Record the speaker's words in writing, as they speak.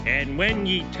And when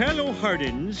ye tallow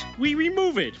hardens, we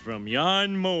remove it from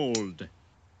yon mold.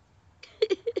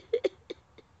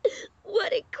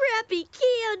 What a crappy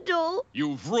candle!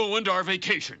 You've ruined our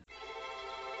vacation.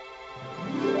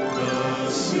 The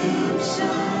Simpsons.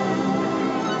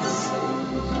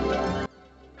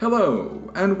 Hello,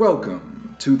 and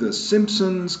welcome to The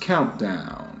Simpsons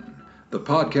Countdown, the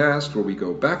podcast where we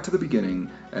go back to the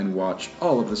beginning and watch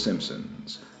all of The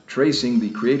Simpsons, tracing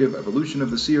the creative evolution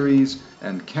of the series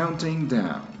and counting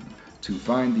down to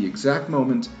find the exact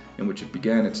moment in which it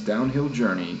began its downhill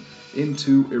journey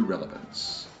into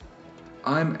irrelevance.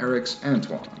 I'm Eric's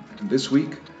Antoine, and this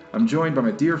week I'm joined by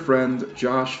my dear friend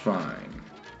Josh Fine.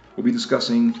 We'll be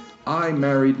discussing I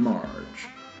Married Marge,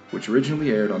 which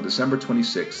originally aired on December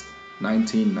 26,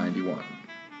 1991.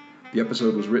 The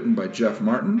episode was written by Jeff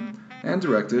Martin and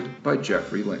directed by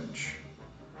Jeffrey Lynch.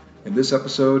 In this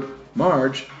episode,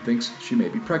 Marge thinks she may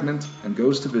be pregnant and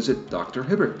goes to visit Dr.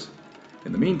 Hibbert.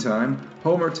 In the meantime,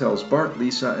 Homer tells Bart,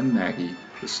 Lisa, and Maggie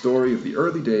the story of the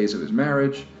early days of his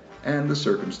marriage and the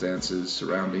circumstances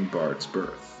surrounding Bart's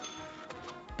birth.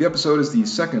 The episode is the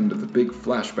second of the big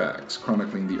flashbacks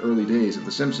chronicling the early days of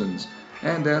The Simpsons,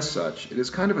 and as such, it is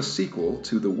kind of a sequel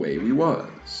to The Way We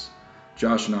Was.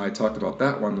 Josh and I talked about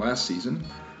that one last season,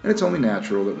 and it's only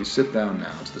natural that we sit down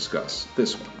now to discuss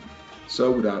this one.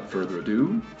 So without further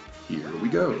ado, here we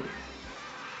go.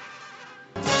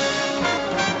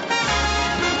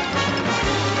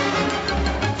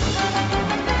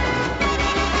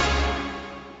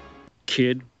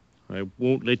 Kid, I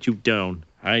won't let you down.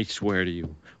 I swear to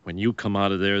you. When you come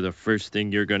out of there, the first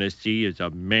thing you're going to see is a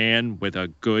man with a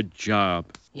good job.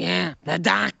 Yeah, the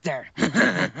doctor.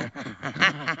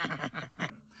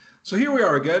 So here we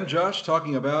are again, Josh,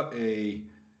 talking about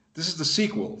this is the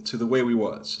sequel to The Way We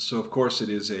Was. So of course it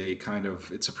is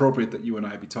it's appropriate that you and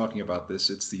I be talking about this.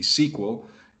 It's the sequel.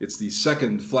 It's the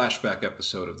second flashback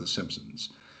episode of The Simpsons.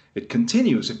 It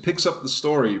continues. It picks up the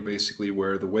story basically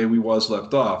where The Way We Was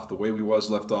left off. The Way We Was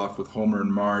left off with Homer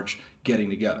and Marge getting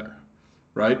together,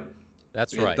 right?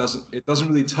 That's right. It doesn't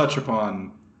really touch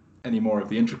upon any more of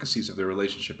the intricacies of their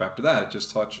relationship after that.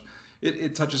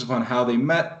 It touches upon how they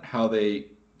met, how they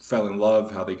fell in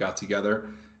love, how they got together,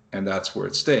 and that's where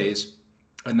it stays.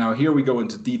 And now here we go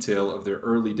into detail of their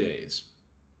early days.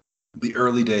 The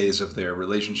early days of their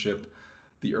relationship,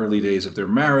 the early days of their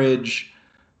marriage,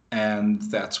 and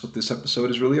that's what this episode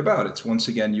is really about. It's once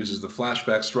again uses the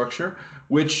flashback structure,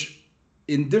 which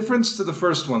in difference to the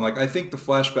first one, I think the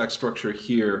flashback structure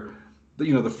here,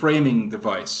 the framing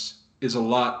device is a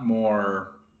lot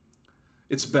more,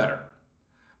 it's better.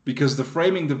 Because the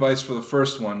framing device for the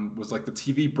first one was like the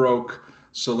TV broke,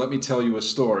 so let me tell you a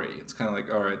story. It's kind of like,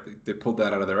 all right, they pulled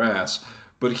that out of their ass.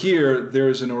 But here,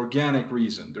 there's an organic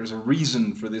reason. There's a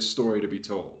reason for this story to be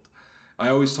told. I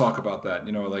always talk about that,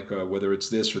 whether it's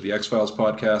this or the X-Files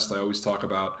podcast, I always talk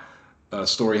about a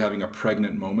story having a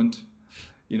pregnant moment,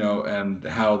 and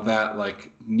how that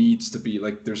needs to be,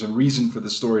 there's a reason for the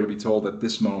story to be told at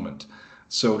this moment.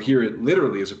 So here it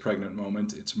literally is a pregnant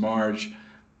moment. It's Marge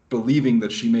believing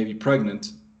that she may be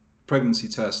pregnant. Pregnancy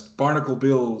test, Barnacle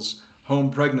Bill's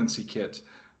home pregnancy kit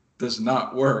does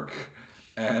not work.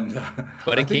 And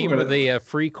but it came with a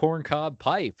free corncob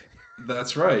pipe.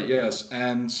 That's right, yes.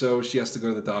 And so she has to go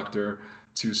to the doctor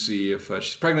to see if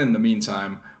she's pregnant. In the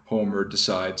meantime, Homer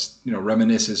decides,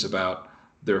 reminisces about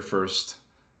their first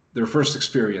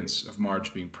experience of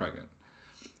Marge being pregnant.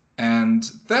 And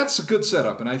that's a good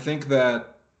setup. And I think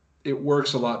that it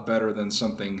works a lot better than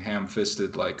something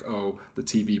ham-fisted like, oh, the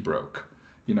TV broke,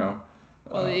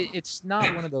 Well, it's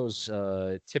not one of those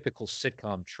typical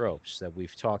sitcom tropes that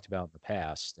we've talked about in the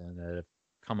past and that have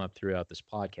come up throughout this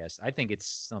podcast. I think it's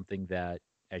something that,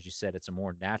 as you said, it's a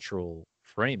more natural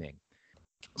framing.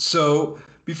 So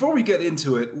before we get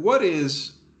into it,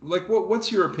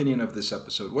 what's your opinion of this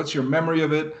episode? What's your memory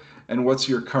of it, and what's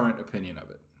your current opinion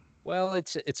of it? Well,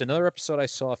 it's another episode I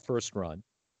saw first run.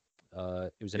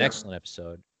 It was an excellent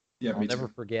episode. Yeah, I'll never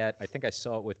forget. I think I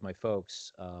saw it with my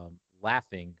folks,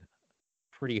 laughing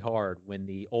pretty hard when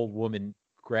the old woman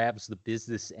grabs the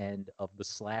business end of the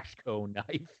Slash-Co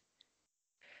knife.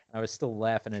 I was still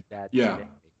laughing at that today.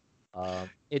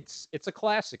 It's a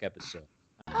classic episode.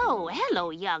 Oh, hello,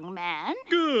 young man.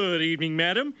 Good evening,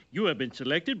 madam. You have been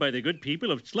selected by the good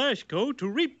people of Slash-Co to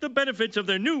reap the benefits of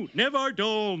their new Never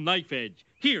Dull knife edge.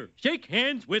 Here, shake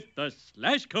hands with the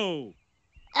Slash-Co.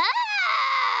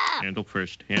 Ah! Handle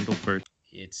first.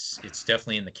 It's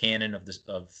definitely in the canon of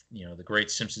the great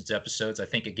Simpsons episodes. I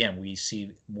think again we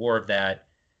see more of that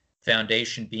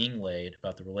foundation being laid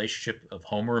about the relationship of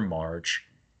Homer and Marge,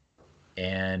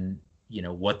 and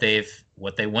what they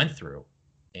went through,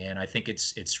 And I think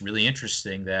it's really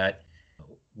interesting that,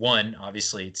 one,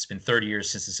 obviously it's been 30 years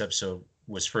since this episode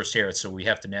was first aired, so we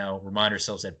have to now remind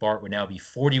ourselves that Bart would now be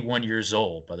 41 years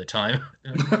old by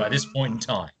this point in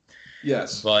time.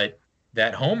 Yes. But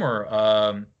that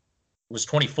Homer was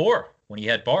 24 when he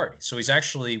had Bart. So he's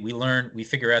actually, we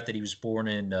figure out that he was born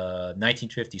in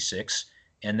 1956,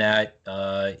 and that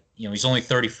he's only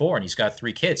 34 and he's got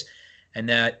 3 kids, and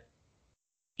that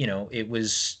it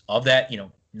was of that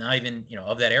not even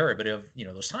of that era, but of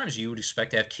those times you would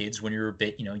expect to have kids when you're a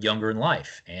bit younger in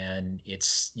life. And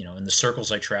it's in the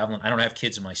circles I travel in, I don't have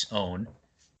kids of my own,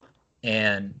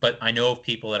 but I know of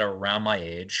people that are around my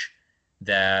age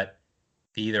that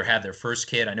they either had their first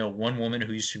kid. I know one woman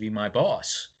who used to be my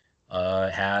boss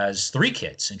has 3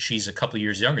 kids, and she's a couple of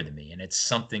years younger than me. And it's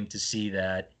something to see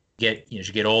that as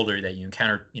you get older, that you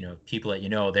encounter people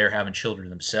that they're having children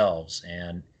themselves.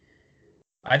 And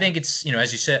I think it's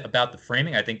as you said about the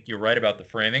framing, I think you're right about the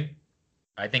framing.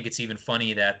 I think it's even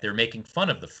funny that they're making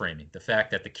fun of the framing, the fact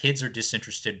that the kids are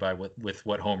disinterested with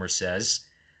what Homer says,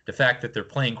 the fact that they're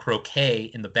playing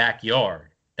croquet in the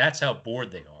backyard. That's how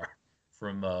bored they are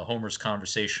from Homer's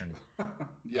conversation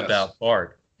Yes. about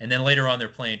Bart. And then later on, they're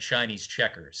playing Chinese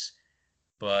checkers.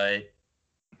 But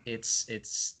it's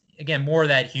again, more of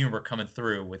that humor coming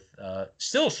through with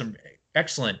still some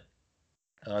excellent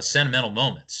sentimental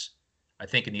moments, I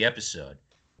think, in the episode.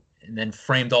 And then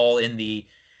framed all in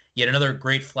yet another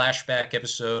great flashback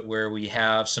episode where we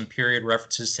have some period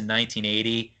references to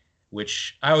 1980,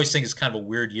 which I always think is kind of a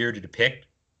weird year to depict,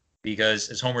 because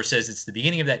as Homer says, it's the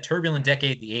beginning of that turbulent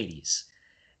decade, the 80s.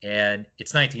 And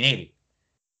it's 1980.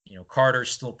 Carter's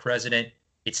still president.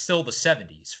 It's still the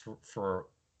 70s for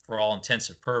all intents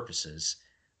and purposes.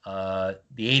 The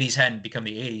 80s hadn't become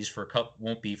the 80s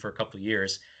won't be for a couple of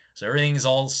years. So everything's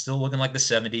all still looking like the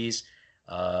 70s.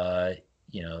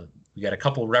 We got a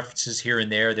couple of references here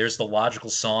and there. There's the Logical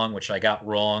song, which I got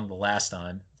wrong the last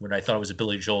time when I thought it was a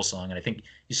Billy Joel song. And I think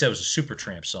you said it was a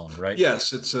Supertramp song, right?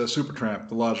 Yes, it's a Supertramp,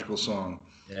 the Logical song.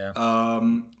 Yeah.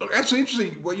 Actually,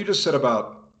 interesting what you just said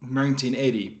about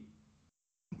 1980,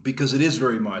 because it is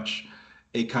very much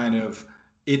a kind of,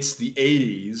 it's the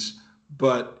 80s,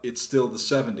 but it's still the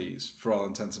 70s for all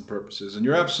intents and purposes. And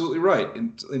you're absolutely right.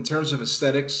 In terms of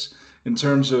aesthetics, in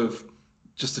terms of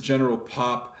just the general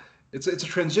pop, it's a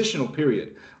transitional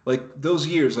period. Like those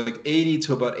years, like 80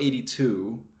 to about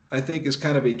 82, I think is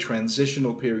kind of a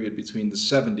transitional period between the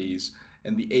 70s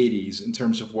and the 80s in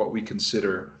terms of what we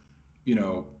consider,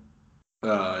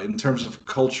 in terms of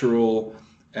cultural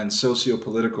and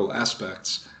socio-political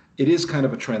aspects. It is kind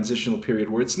of a transitional period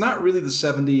where it's not really the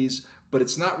 70s, but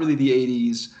it's not really the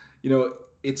 80s.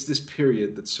 It's this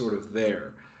period that's sort of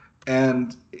there.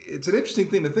 And it's an interesting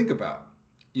thing to think about,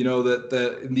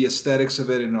 that in the aesthetics of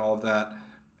it and all of that,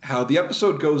 how the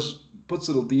episode puts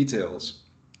little details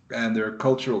and their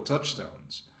cultural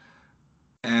touchstones.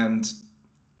 And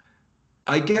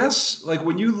I guess, like,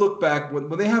 when you look back, when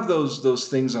they have those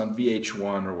things on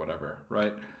VH1 or whatever,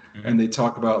 right? Mm-hmm. And they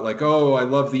talk about, like, oh, I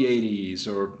love the 80s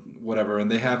or whatever,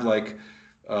 and they have, like,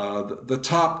 the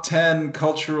top 10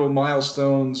 cultural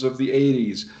milestones of the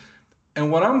 80s.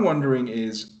 And what I'm wondering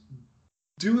is,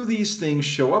 do these things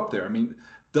show up there? I mean,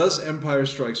 does Empire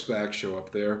Strikes Back show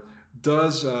up there?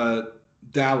 Does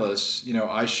Dallas,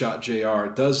 I Shot JR,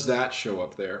 does that show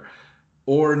up there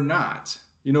or not?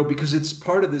 Because it's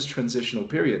part of this transitional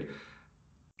period.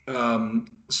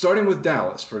 Starting with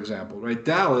Dallas, for example, right?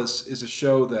 Dallas is a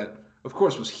show that, of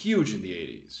course, was huge in the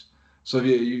 80s. So if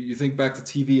you think back to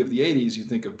TV of the 80s, you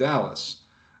think of Dallas,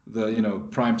 the,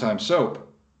 primetime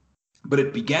soap. But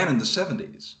it began in the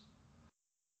 70s.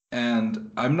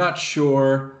 And I'm not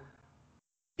sure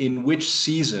in which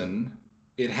season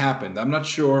it happened. I'm not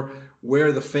sure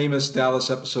where the famous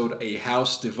Dallas episode, A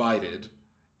House Divided,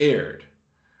 aired,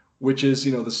 which is,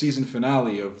 the season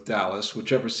finale of Dallas,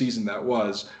 whichever season that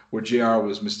was, where JR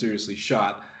was mysteriously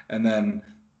shot. And then,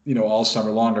 all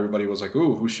summer long, everybody was like,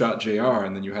 ooh, who shot JR?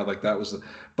 And then you had, like, that was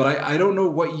but I don't know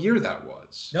what year that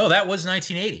was. No, that was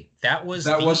 1980. That was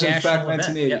in fact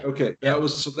 1980. Yeah. Okay. Yeah. That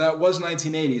was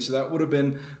 1980. So that would have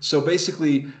been, so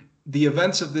basically the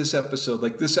events of this episode,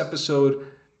 like this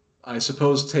episode, I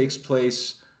suppose takes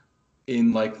place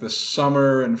in like the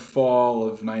summer and fall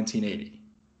of 1980.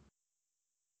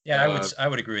 Yeah, I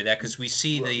would agree with that, because we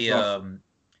see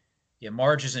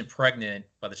Marge isn't pregnant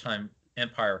by the time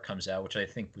Empire comes out, which I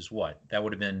think was that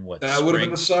would have been what? That would have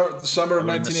been the summer of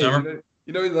 1980.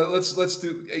 Let's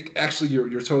do. Actually,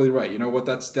 you're totally right. You know what?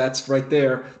 That's right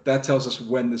there. That tells us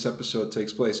when this episode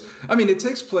takes place. I mean, it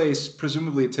takes place.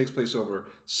 Presumably, it takes place over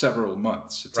several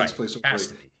months. It takes place over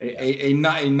a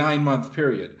 9-month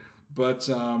period. But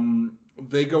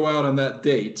they go out on that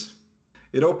date.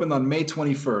 It opened on May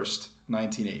 21st,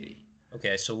 1980.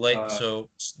 Okay, so so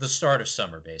the start of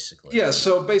summer, basically. Yeah,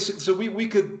 so basically, so we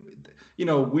could,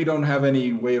 we don't have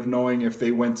any way of knowing if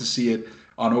they went to see it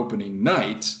on opening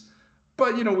night,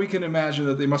 but we can imagine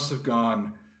that they must have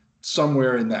gone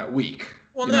somewhere in that week.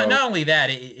 Well, not only that,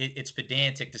 it's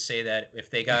pedantic to say that if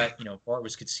they got, Bart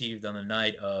was conceived on the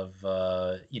night of,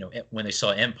 when they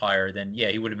saw Empire, then yeah,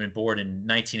 he would have been born in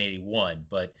 1981.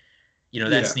 But,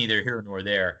 that's neither here nor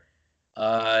there.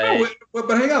 But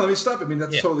hang on, let me stop. I mean,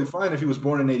 that's totally fine if he was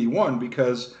born in 81,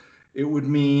 because it would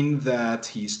mean that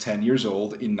he's 10 years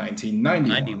old in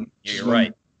 1991. Yeah, you're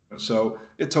right. So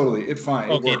it's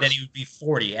fine. Okay, then he would be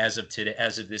 40 as of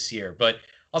this year. But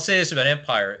I'll say this about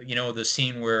Empire. The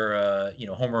scene where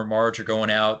Homer and Marge are going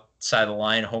outside the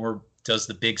line. Homer does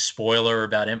the big spoiler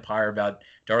about Empire, about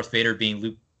Darth Vader being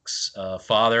Luke's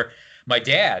father. My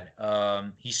dad,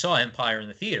 he saw Empire in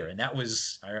the theater, and that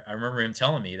was I remember him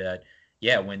telling me that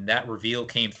when that reveal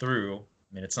came through.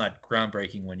 I mean, it's not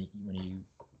groundbreaking when you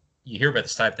hear about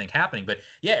this type of thing happening, but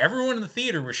yeah, everyone in the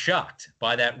theater was shocked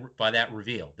by that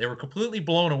reveal. They were completely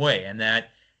blown away, and that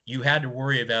you had to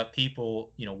worry about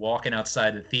people, walking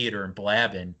outside the theater and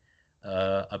blabbing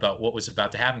about what was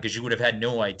about to happen, because you would have had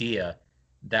no idea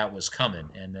that was coming.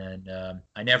 And then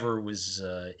I never was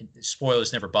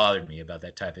spoilers never bothered me about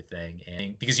that type of thing,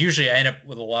 and because usually I end up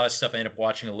with a lot of stuff I end up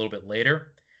watching a little bit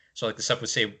later. So like the stuff would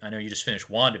say, I know you just finished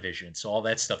WandaVision, so all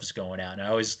that stuff is going out, and I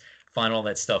always find all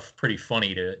that stuff pretty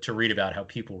funny to read about how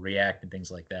people react and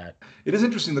things like that. It is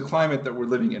interesting, the climate that we're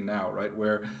living in now, right?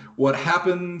 Where what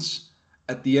happens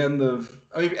at the end of,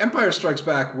 Empire Strikes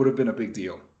Back would have been a big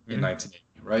deal in 1980,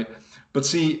 right? But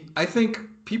see, I think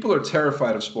people are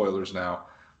terrified of spoilers now.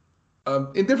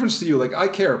 In difference to you, like, I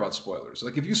care about spoilers.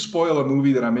 Like, if you spoil a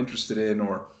movie that I'm interested in,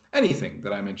 or anything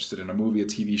that I'm interested in, a movie, a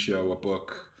TV show, a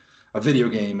book, a video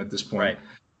game at this point,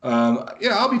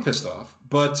 I'll be pissed off.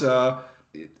 But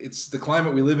it's the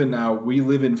climate we live in now. We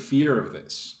live in fear of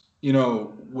this,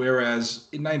 whereas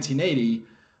in 1980,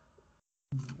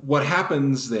 what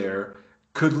happens there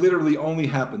could literally only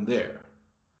happen there.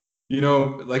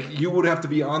 Like, you would have to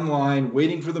be online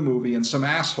waiting for the movie, and some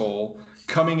asshole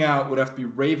coming out would have to be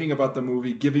raving about the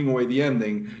movie, giving away the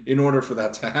ending in order for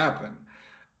that to happen.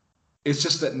 It's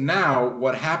just that now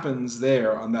what happens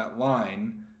there on that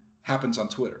line happens on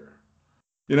Twitter.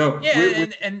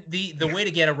 And the way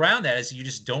to get around that is you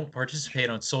just don't participate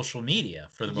on social media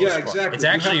for the most part. Exactly. It's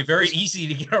actually very easy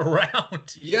to get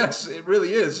around. Yes, it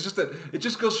really is. It's just that it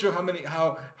just goes to show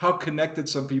how connected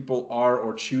some people are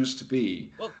or choose to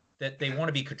be. Well, that they want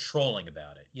to be controlling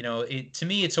about it. To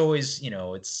me, it's always,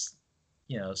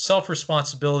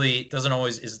 self-responsibility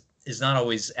is not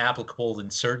always applicable in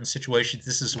certain situations.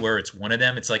 This is where it's one of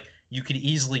them. It's like you could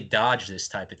easily dodge this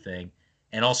type of thing.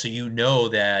 And also,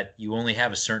 that you only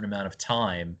have a certain amount of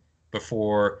time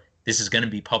before this is going to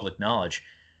be public knowledge.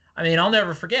 I mean, I'll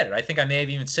never forget it. I think I may have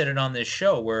even said it on this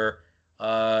show, where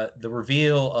the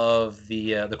reveal of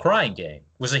the Crying Game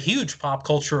was a huge pop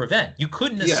culture event. You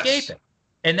couldn't escape it.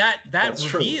 And that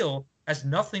reveal has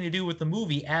nothing to do with the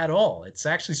movie at all. It's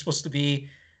actually supposed to be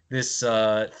this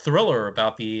thriller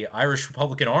about the Irish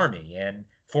Republican Army, and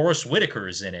Forrest Whitaker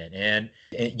is in it, and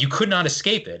you could not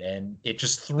escape it, and it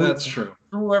just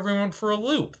threw everyone for a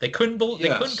loop. They couldn't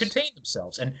contain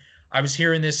themselves. And I was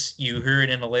hearing this. You hear it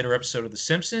in a later episode of The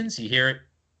Simpsons. You hear it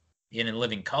in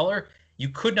Living Color. You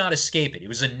could not escape it. It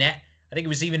was I think it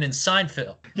was even in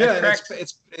Seinfeld. Yeah,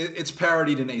 it's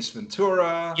parodied in Ace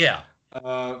Ventura. Yeah,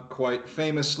 quite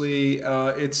famously.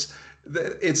 It's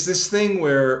this thing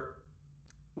where,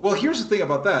 well, here's the thing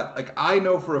about that. Like, I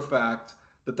know for a fact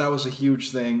that was a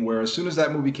huge thing, where as soon as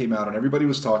that movie came out and everybody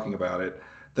was talking about it,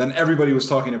 then everybody was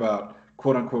talking about,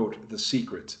 quote unquote, the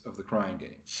secret of the Crying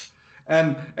Game.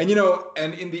 And in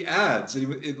the ads,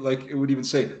 it would even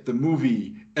say the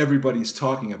movie everybody's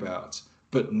talking about,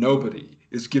 but nobody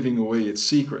is giving away its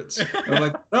secrets. And I'm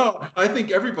like, no, I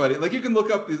think everybody, like, you can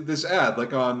look up this ad,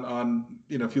 like on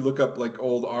if you look up like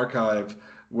old archive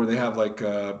where they have like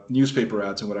newspaper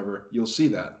ads and whatever, you'll see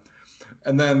that.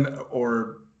 And then,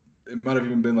 or it might have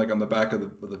even been like on the back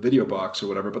of the video box or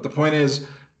whatever. But the point is,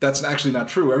 that's actually not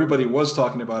true. Everybody was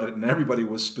talking about it, and everybody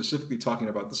was specifically talking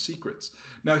about the secrets.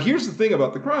 Now, here's the thing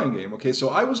about the Crying Game. Okay, so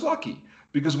I was lucky,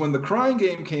 because when the Crying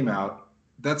Game came out,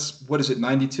 that's, what is it,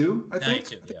 92, I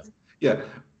think? 92, yeah. Yeah.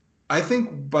 I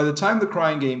think by the time the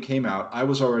Crying Game came out, I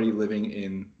was already living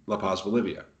in La Paz,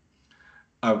 Bolivia.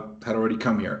 I had already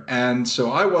come here. And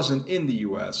so I wasn't in the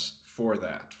U.S. for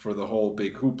the whole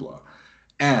big hoopla.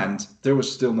 And there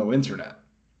was still no internet.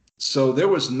 So there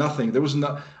was nothing.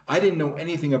 I didn't know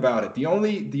anything about it. The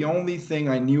only thing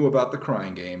I knew about the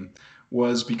Crying Game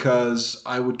was because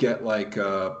I would get like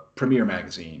Premiere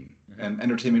Magazine and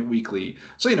Entertainment Weekly.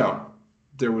 So,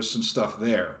 there was some stuff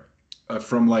there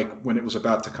from like when it was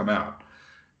about to come out.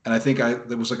 And I think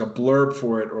there was like a blurb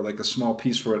for it or like a small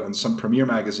piece for it on some Premiere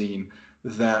Magazine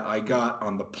that I got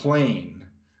on the plane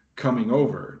coming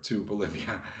over to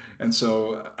Bolivia. And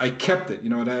so I kept it,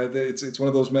 it's one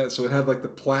of those, so it had like the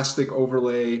plastic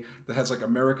overlay that has like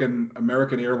American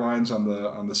Airlines on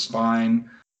the spine.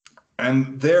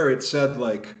 And there it said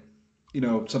like,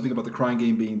 something about The Crying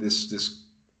Game being this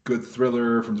good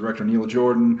thriller from director Neil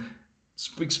Jordan.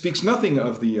 Speaks nothing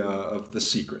of the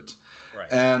Secret.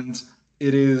 Right. And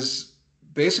it is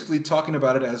basically talking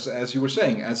about it as you were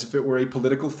saying, as if it were a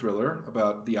political thriller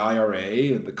about the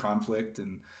IRA and the conflict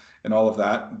and all of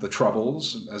that, the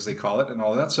troubles, as they call it, and all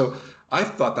of that. So I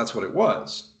thought that's what it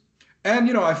was.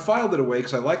 And, I filed it away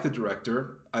because I liked the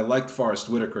director. I liked Forrest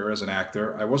Whitaker as an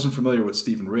actor. I wasn't familiar with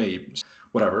Stephen Ray,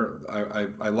 whatever.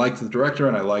 I liked the director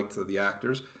and I liked the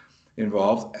actors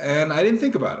involved. And I didn't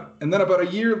think about it. And then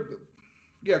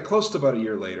close to about a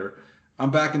year later, I'm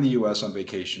back in the U.S. on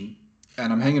vacation.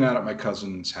 And I'm hanging out at my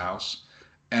cousin's house.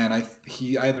 And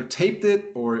he either taped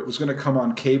it or it was going to come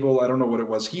on cable. I don't know what it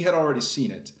was. He had already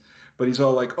seen it. But he's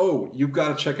all like, oh, you've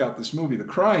got to check out this movie, The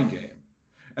Crying Game.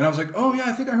 And I was like, oh, yeah,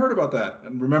 I think I heard about that.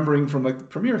 And remembering from like the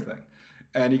premiere thing.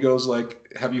 And he goes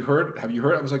like, have you heard?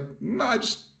 I was like, no,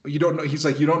 you don't know. He's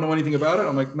like, you don't know anything about it?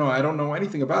 I'm like, no, I don't know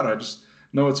anything about it. I just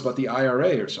know it's about the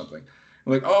IRA or something.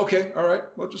 I'm like, oh, okay. All right.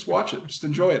 Well, just watch it. Just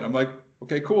enjoy it. I'm like,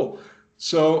 okay, cool.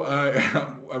 So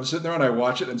I was sitting there and I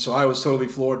watched it. And so I was totally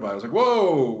floored by it. I was like,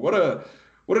 whoa,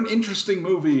 what an interesting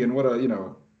movie and what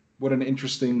an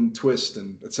interesting twist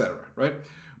and et cetera. Right.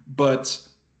 But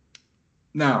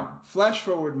now, flash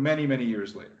forward many, many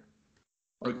years later.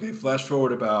 Okay, flash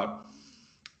forward about,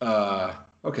 I'm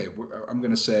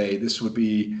going to say this would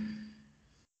be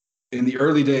in the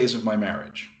early days of my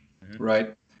marriage,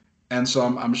 right? And so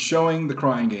I'm showing The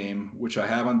Crying Game, which I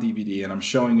have on DVD, and I'm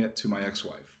showing it to my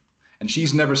ex-wife. And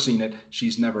she's never seen it.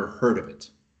 She's never heard of it.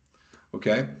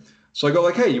 Okay? So I go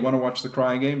like, hey, you want to watch The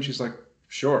Crying Game? She's like,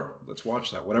 sure, let's watch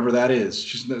that, whatever that is.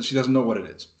 She doesn't know what it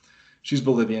is. She's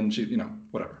Bolivian,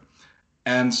 whatever.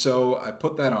 And so I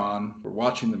put that on, we're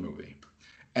watching the movie.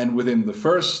 And within the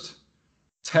first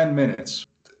 10 minutes,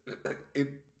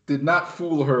 it did not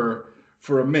fool her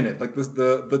for a minute. Like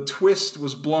the twist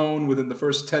was blown within the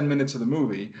first 10 minutes of the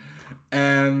movie.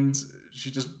 And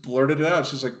she just blurted it out.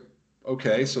 She's like,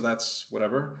 okay, so that's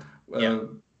whatever. Yeah.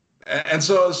 And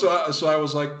so I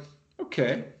was like,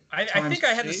 okay. I think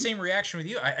I had the same reaction with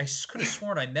you. I could have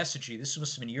sworn I messaged you. This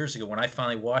must have been years ago when I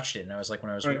finally watched it. And I was like,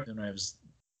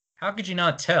 how could you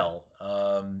not tell?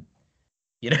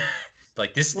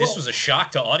 Like this was a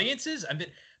shock to audiences.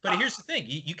 But here's the thing: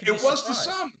 you can. It was to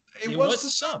some. It was to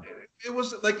some. It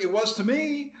was like it was to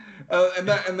me, and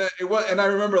I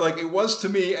remember like it was to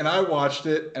me, and I watched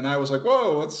it, and I was like,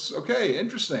 whoa, it's okay,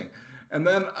 interesting. And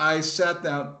then I sat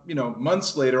down.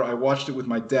 Months later, I watched it with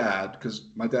my dad because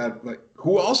my dad,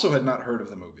 who also had not heard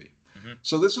of the movie. Mm-hmm.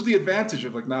 So this was the advantage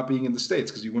of not being in the States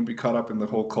because you wouldn't be caught up in the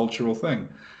whole cultural thing.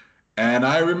 And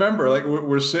I remember,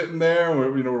 we're sitting there,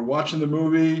 we're watching the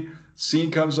movie.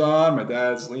 Scene comes on. My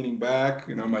dad's leaning back.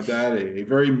 My dad, a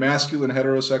very masculine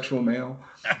heterosexual male.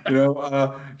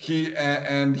 He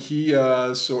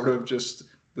sort of just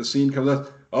the scene comes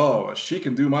up. Oh, she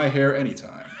can do my hair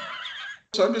anytime.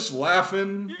 So I'm just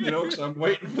laughing, because I'm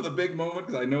waiting for the big moment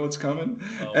because I know it's coming.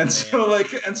 Oh, and so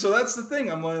that's the thing.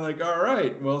 I'm like, all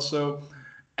right, well, so.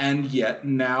 And yet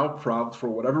now, for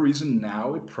whatever reason,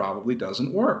 now it probably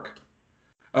doesn't work.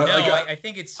 I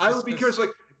think it's. I would be curious.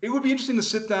 It would be interesting to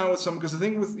sit down with someone because the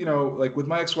thing with with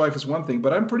my ex-wife is one thing,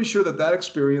 but I'm pretty sure that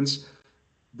experience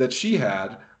that she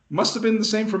had must have been the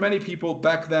same for many people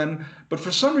back then. But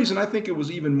for some reason, I think it was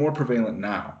even more prevalent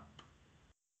now.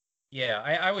 Yeah,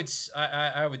 I would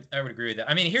agree with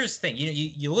that. I mean, here's the thing.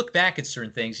 You look back at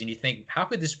certain things and you think, how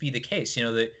could this be the case?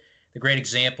 The great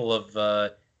example of.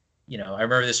 I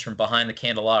remember this from Behind the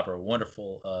Candelabra, a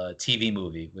wonderful TV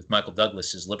movie with Michael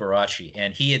Douglas as Liberace.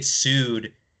 And he had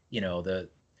sued, the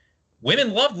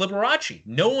women loved Liberace.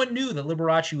 No one knew that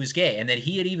Liberace was gay. And then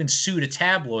he had even sued a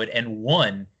tabloid and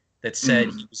won that said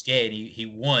he was gay. And he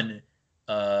won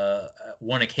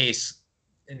a case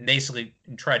and basically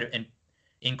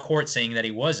in court saying that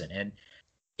he wasn't. And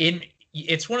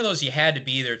it's one of those you had to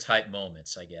be there type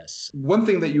moments, I guess. One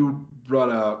thing that you brought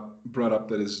up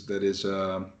that is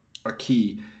a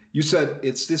key. You said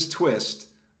it's this twist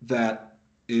that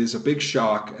is a big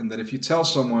shock, and that if you tell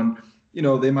someone,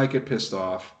 they might get pissed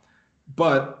off.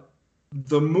 But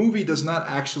the movie does not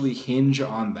actually hinge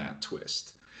on that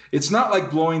twist. It's not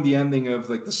like blowing the ending of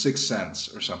The Sixth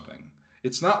Sense or something.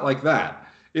 It's not like that.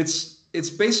 It's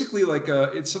basically like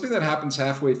it's something that happens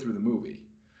halfway through the movie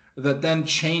that then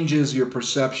changes your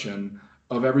perception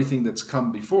of everything that's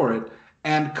come before it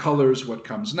and colors what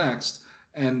comes next.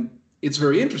 And it's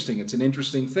very interesting. It's an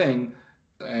interesting thing.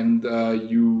 And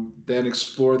you then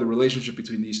explore the relationship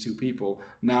between these two people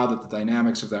now that the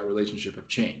dynamics of that relationship have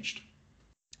changed.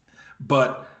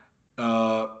 But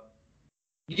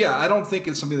yeah, I don't think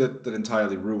it's something that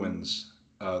entirely ruins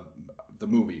the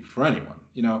movie for anyone.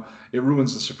 You know, it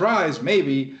ruins the surprise,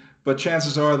 maybe, but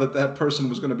chances are that that person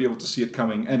was going to be able to see it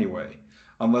coming anyway,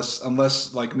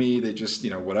 unless like me, they just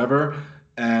whatever,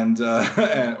 and,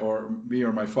 or me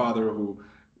or my father who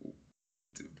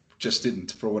just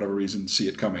didn't for whatever reason see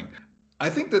it coming. I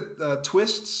think that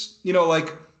twists,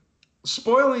 like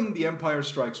spoiling The Empire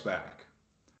Strikes Back,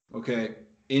 okay,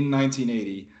 in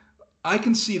 1980. I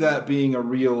can see that being a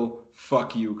real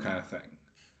fuck you kind of thing.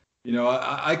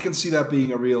 I can see that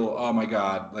being a real, oh my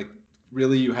God, like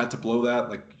really you had to blow that?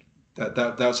 Like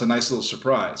that's a nice little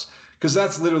surprise. Because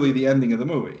that's literally the ending of the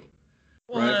movie.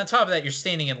 Well, right? And on top of that, you're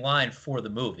standing in line for the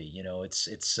movie. It's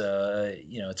it's a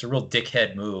real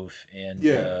dickhead move, and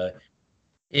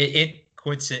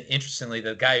interestingly,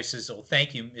 the guy who says, "Oh,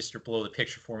 thank you, Mr. Blow the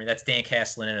picture for me," that's Dan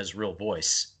Castellaneta's real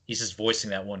voice. He's just voicing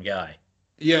that one guy.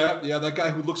 Yeah, that guy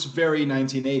who looks very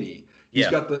 1980. He's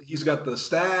got the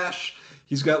stash.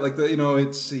 He's got like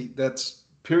that's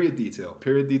period detail.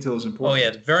 Period detail is important. Oh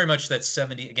yeah, very much that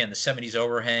 70s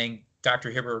overhang.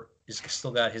 Dr. Hibbert is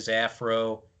still got his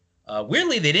afro.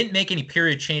 Weirdly, they didn't make any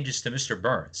period changes to Mr.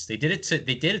 Burns. They did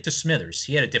it to Smithers.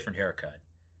 He had a different haircut.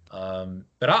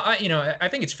 But I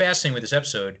think it's fascinating with this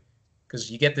episode because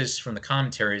you get this from the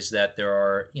commentaries that there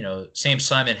are, Sam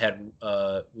Simon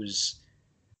was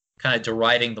kind of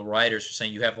deriding the writers for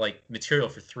saying you have like material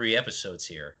for 3 episodes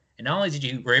here. And not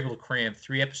only were able to cram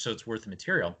 3 episodes worth of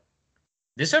material,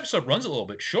 this episode runs a little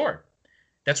bit short.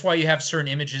 That's why you have certain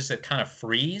images that kind of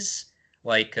freeze,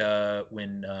 like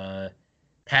when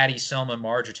Patty, Selma, and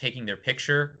Marge are taking their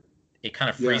picture. It kind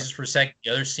of freezes for a second. The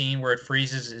other scene where it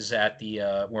freezes is at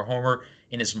the where Homer,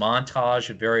 in his montage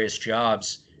of various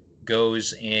jobs,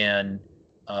 goes and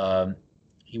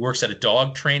he works at a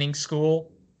dog training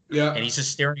school. Yeah. And he's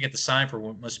just staring at the sign for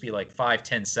what must be like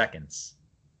 5-10 seconds.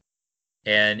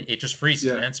 And it just freezes.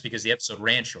 Yeah. And that's because the episode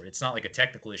ran short. It's not like a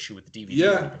technical issue with the DVD Yeah.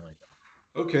 or anything like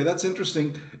that. Okay, that's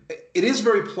interesting. It is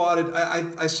very plotted.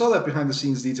 I saw that behind the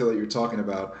scenes detail that you're talking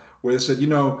about, where they said,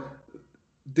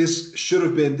 this could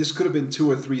have been 2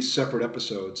 or 3 separate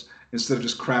episodes instead of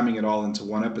just cramming it all into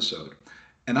one episode.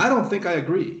 And I don't think I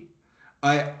agree.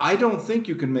 I don't think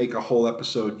you can make a whole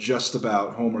episode just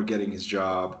about Homer getting his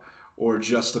job or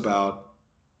just about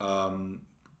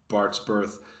Bart's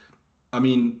birth. I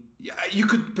mean, you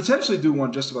could potentially do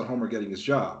one just about Homer getting his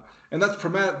job. And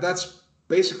that's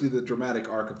basically the dramatic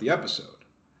arc of the episode.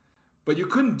 But you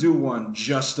couldn't do one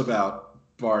just about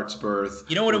Bart's birth.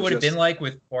 You know what it would have been like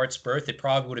with Bart's birth? It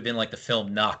probably would have been like the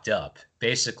film Knocked Up.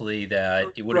 Basically, that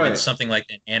it would have been something like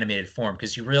an animated form.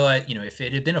 Because you realize, if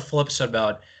it had been a full episode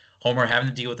about Homer having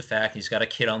to deal with the fact he's got a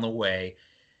kid on the way,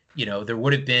 there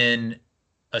would have been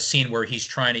a scene where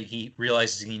he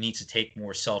realizes he needs to take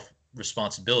more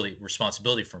responsibility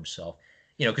for himself.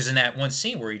 Because in that one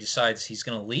scene where he decides he's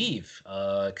going to leave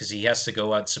because he has to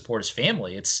go out and support his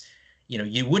family, it's,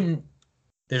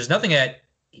 there's nothing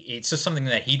it's just something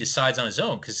that he decides on his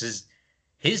own because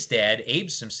his dad, Abe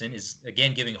Simpson, is,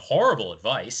 again, giving horrible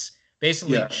advice,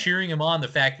 basically cheering him on the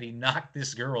fact that he knocked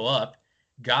this girl up,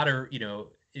 got her,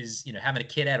 is, having a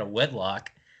kid out of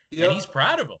wedlock, and he's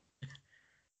proud of him.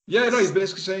 Yeah, no, he's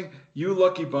basically saying, "You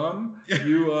lucky bum,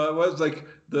 you was like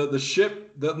the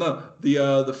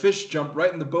fish jumped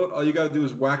right in the boat. All you got to do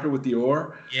is whack her with the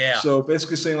oar." Yeah. So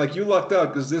basically saying like you lucked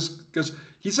out because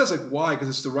he says like why? Because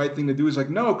it's the right thing to do. He's like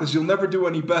no, because you'll never do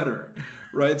any better,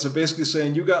 right? So basically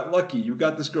saying you got lucky, you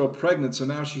got this girl pregnant, so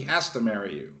now she has to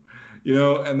marry you.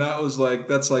 And that's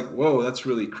like whoa, that's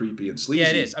really creepy and sleazy. Yeah,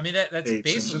 it is. I mean that's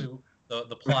basically. Simpson.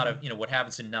 The plot of what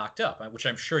happens in Knocked Up, which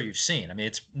I'm sure you've seen. I mean,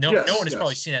 it's no one has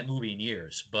probably seen that movie in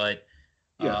years, but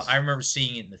I remember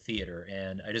seeing it in the theater,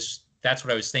 and that's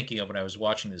what I was thinking of when I was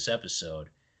watching this episode.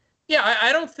 Yeah,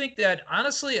 I don't think that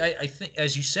honestly. I think,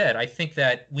 as you said, I think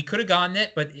that we could have gotten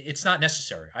it, but it's not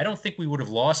necessary. I don't think we would have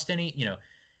lost any.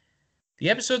 The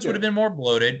episodes would have been more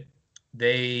bloated.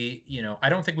 I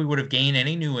don't think we would have gained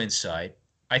any new insight.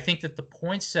 I think that the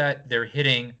points that they're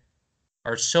hitting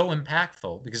are so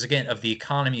impactful because, again, of the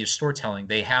economy of storytelling,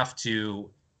 they have to,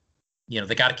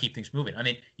 they got to keep things moving. I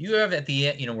mean, you have at the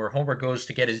end, where Homer goes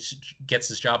to gets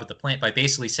his job at the plant by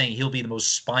basically saying he'll be the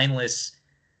most spineless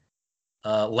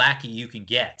lackey you can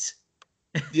get.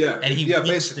 Yeah, and he yeah, wins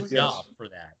basically the job for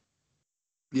that.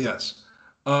 Yes.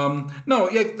 No,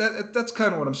 yeah, that's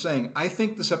kind of what I'm saying. I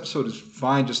think this episode is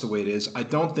fine just the way it is. I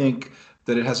don't think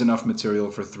that it has enough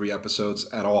material for 3 episodes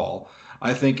at all.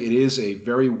 I think it is a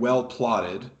very well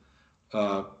plotted,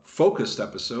 focused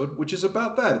episode, which is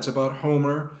about that. It's about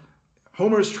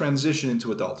Homer's transition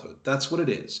into adulthood. That's what it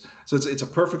is. So it's a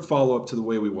perfect follow up to The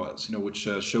Way We Was, which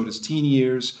showed his teen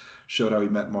years, showed how he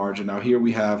met Marge, and now here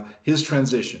we have his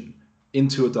transition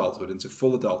into adulthood, into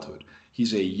full adulthood.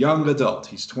 He's a young adult.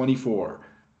 He's 24,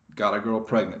 got a girl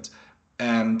pregnant,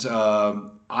 and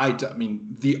I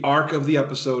mean, the arc of the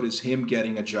episode is him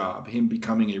getting a job, him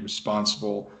becoming a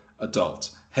responsible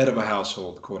adult, head of a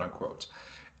household, quote unquote,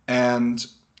 and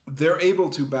they're able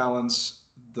to balance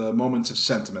the moments of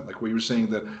sentiment, like what you were saying,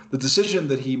 the decision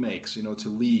that he makes, to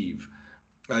leave.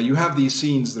 You have these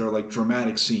scenes that are like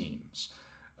dramatic scenes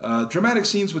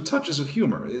with touches of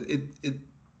humor.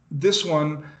 This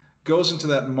one goes into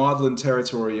that maudlin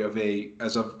territory of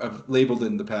as I've labeled it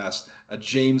in the past, a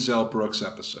James L. Brooks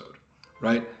episode,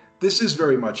 right? This is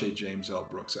very much a James L.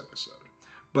 Brooks episode,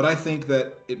 but I think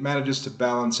that it manages to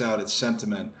balance out its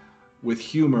sentiment with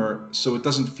humor so it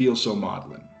doesn't feel so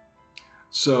maudlin.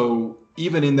 So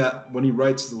even in that, when he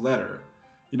writes the letter,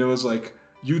 it's like,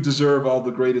 you deserve all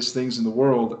the greatest things in the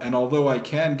world, and although I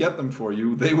can get them for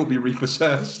you, they will be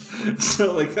repossessed.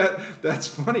 So like that's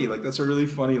funny. Like that's a really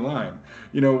funny line.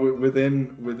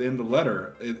 Within the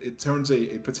letter, it turns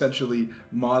a potentially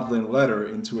maudlin letter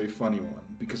into a funny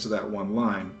one because of that one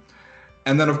line.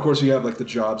 And then of course you have like the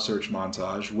job search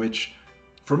montage, which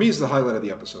for me is the highlight of the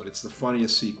episode. It's the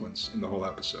funniest sequence in the whole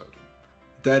episode.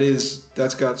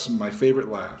 That's got some of my favorite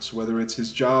laughs, whether it's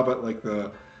his job at like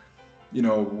the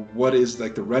what is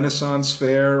like the Renaissance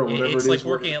Fair or whatever it is. It's like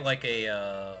working at like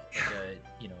a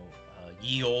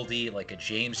ye olde, like a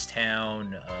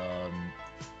Jamestown.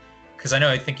 Because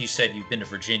I think you said you've been to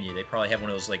Virginia. They probably have one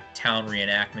of those like town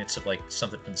reenactments of like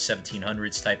something from the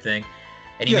 1700s type thing.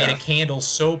 And he made a candle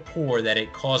so poor that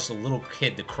it caused a little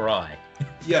kid to cry.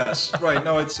 Yes, right.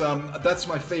 No, it's that's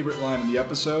my favorite line in the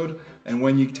episode. And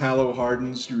when your tallow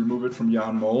hardens, you remove it from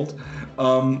yon mold.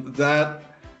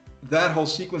 That whole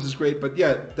sequence is great. But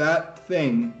yeah, that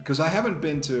thing, because I haven't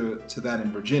been to that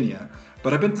in Virginia,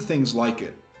 but I've been to things like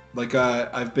it. Like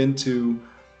I've been to,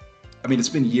 I mean, it's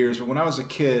been years, but when I was a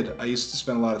kid, I used to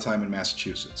spend a lot of time in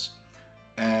Massachusetts.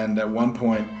 And at one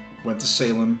point, went to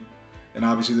Salem. And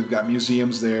obviously they've got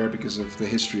museums there because of the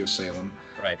history of Salem.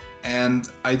 Right. And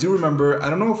I do remember, I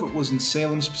don't know if it was in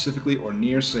Salem specifically or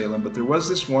near Salem, but there was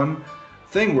this one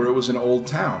thing where it was an old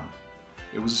town.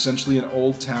 It was essentially an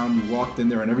old town. You walked in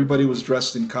there and everybody was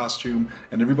dressed in costume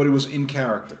and everybody was in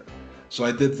character. So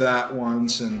I did that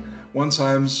once. And one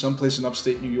time, someplace in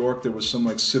upstate New York, there was some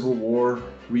like Civil War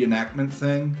reenactment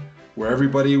thing where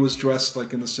everybody was dressed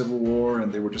like in the Civil War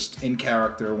and they were just in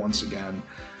character once again.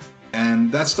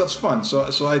 And that stuff's fun. So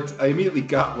I immediately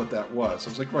got what that was. I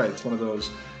was like, right, it's one of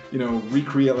those,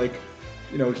 recreate, like,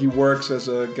 he works as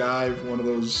a guy for one of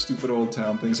those stupid old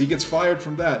town things. He gets fired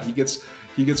from that. He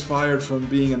gets fired from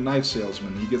being a knife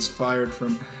salesman. He gets fired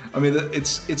from, I mean,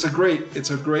 it's a great,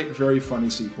 very funny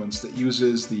sequence that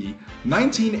uses the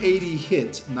 1980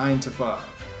 hit 9 to 5.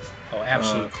 Oh,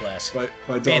 absolute classic.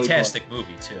 By Dolly Fantastic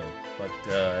movie too. But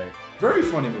very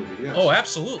funny movie, yes. Oh,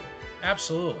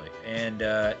 absolutely. And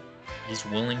he's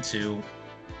willing to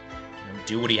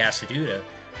do what he has to do to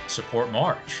support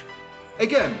Marge.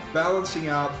 Again, balancing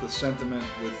out the sentiment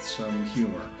with some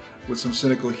humor, with some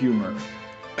cynical humor.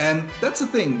 And that's the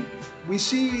thing. We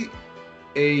see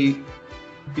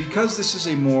because this is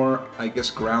a more, I guess,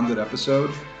 grounded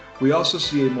episode, we also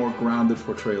see a more grounded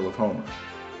portrayal of Homer.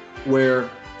 Where,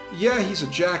 yeah, he's a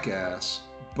jackass,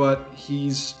 but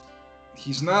he's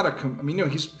not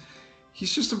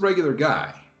he's just a regular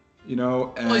guy. And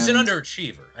well, he's an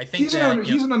underachiever. I think he's an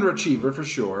underachiever for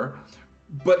sure,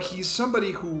 but he's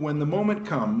somebody who, when the moment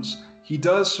comes, he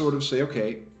does sort of say,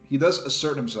 okay, he does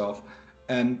assert himself,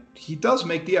 and he does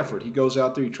make the effort. He goes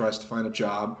out there, he tries to find a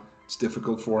job. It's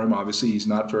difficult for him. Obviously, he's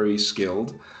not very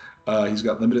skilled. He's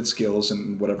got limited skills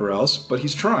and whatever else, but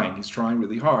he's trying. He's trying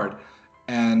really hard,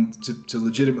 and to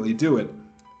legitimately do it.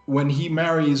 When he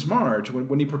marries Marge,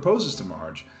 when he proposes to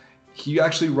Marge, he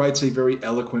actually writes a very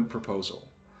eloquent proposal.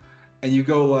 And you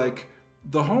go like,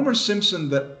 the Homer Simpson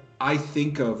that I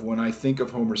think of when I think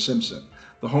of Homer Simpson,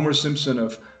 the Homer Simpson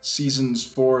of seasons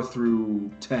 4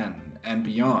 through 10 and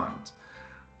beyond,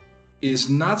 is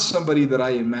not somebody that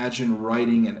I imagine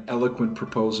writing an eloquent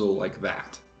proposal like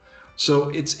that. So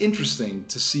it's interesting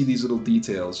to see these little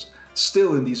details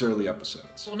still in these early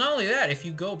episodes. Well, not only that, if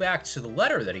you go back to the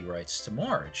letter that he writes to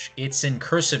Marge, it's in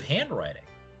cursive handwriting.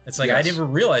 It's like, yes. I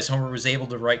didn't realize Homer was able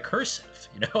to write cursive,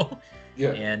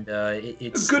 Yeah. And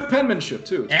It's good penmanship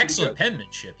too. It's excellent pretty good.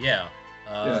 penmanship. Yeah.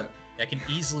 Yeah. That can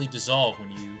easily dissolve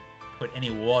when you put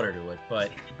any water to it.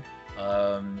 But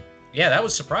yeah, that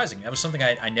was surprising. That was something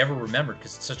I never remembered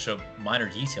because it's such a minor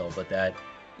detail. But that,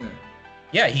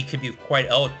 yeah, he could be quite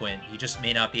eloquent. He just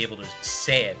may not be able to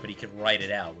say it, but he could write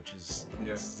it out, which is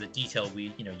this is a detail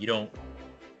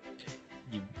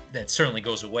that certainly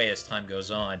goes away as time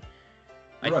goes on.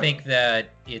 I think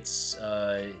that it's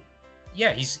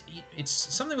it's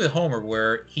something with Homer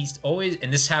where he's always,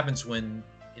 and this happens when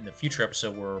in the future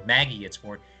episode where Maggie gets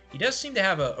born, he does seem to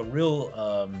have a real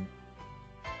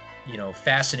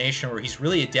fascination where he's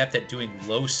really adept at doing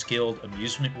low-skilled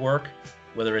amusement work,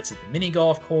 whether it's at the mini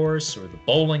golf course or the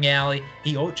bowling alley.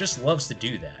 He just loves to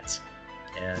do that.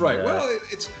 And, well,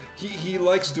 he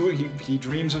likes doing. He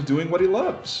dreams of doing what he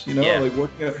loves. Like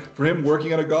for him,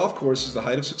 working at a golf course is the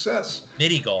height of success.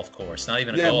 Mini golf course, not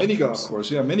even a golf mini golf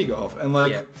course. Yeah, mini golf, and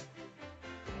about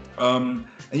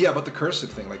the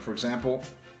cursive thing. Like for example,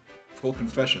 full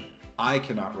confession, I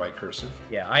cannot write cursive.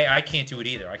 Yeah, I can't do it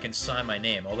either. I can sign my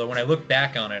name. Although when I look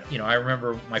back on it, I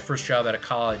remember my first job out of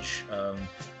college.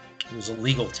 It was a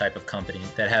legal type of company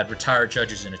that had retired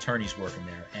judges and attorneys working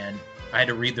there, and I had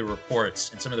to read the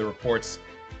reports, and some of the reports,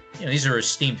 these are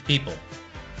esteemed people.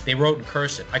 They wrote in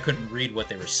cursive. I couldn't read what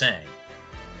they were saying.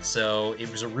 So it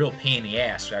was a real pain in the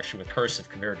ass, actually, with cursive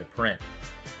compared to print.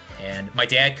 And my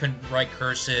dad couldn't write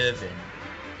cursive, and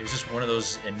it was just one of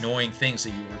those annoying things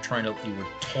that you were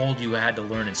told you had to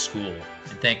learn in school.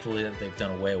 And thankfully that they've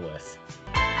done away with.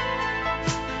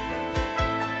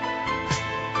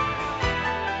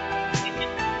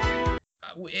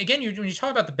 Again, when you talk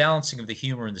about the balancing of the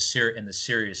humor and the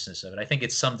seriousness of it, I think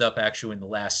it's summed up actually in the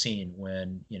last scene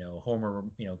when Homer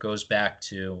goes back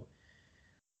to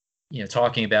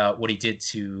talking about what he did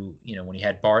to when he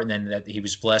had Bart, and then that he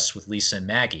was blessed with Lisa and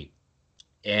Maggie,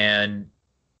 and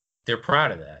they're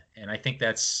proud of that. And I think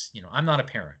that's I'm not a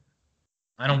parent.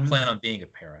 I don't plan on being a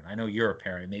parent. I know you're a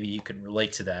parent. Maybe you can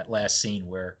relate to that last scene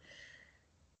where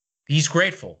he's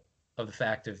grateful of the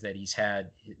fact that he's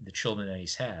had the children that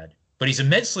he's had. But he's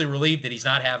immensely relieved that he's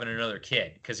not having another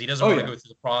kid because he doesn't want to go through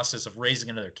the process of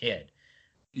raising another kid.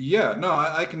 Yeah, no,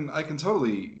 I can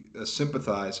totally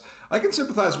sympathize. I can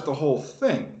sympathize with the whole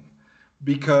thing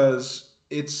because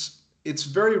it's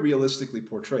very realistically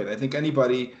portrayed. I think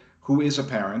anybody who is a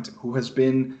parent who has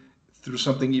been through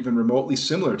something even remotely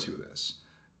similar to this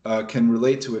can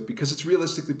relate to it because it's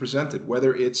realistically presented.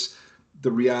 Whether it's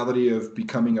the reality of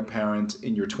becoming a parent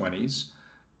in your 20s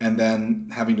and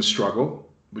then having to struggle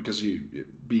because you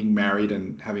being married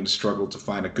and having to struggle to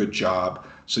find a good job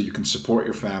so you can support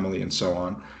your family and so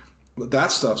on.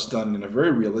 That stuff's done in a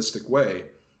very realistic way.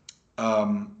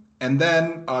 And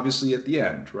then obviously at the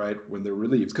end, right, when they're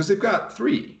relieved, because they've got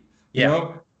 3,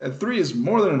 and 3 is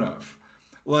more than enough.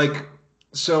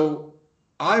 So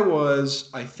I was,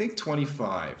 I think,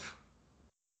 25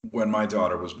 when my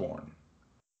daughter was born.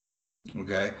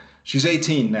 Okay. She's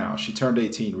 18 now. She turned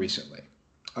 18 recently.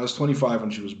 I was 25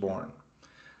 when she was born.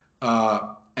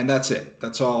 And that's it.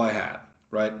 That's all I had,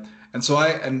 right? And so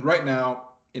right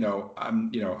now,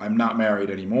 I'm not married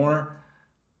anymore,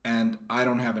 and I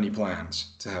don't have any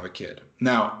plans to have a kid.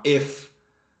 Now, if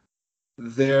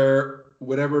there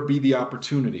would ever be the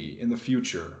opportunity in the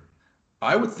future,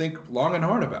 I would think long and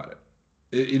hard about it.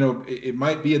 It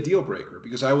might be a deal breaker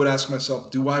because I would ask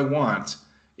myself, do I want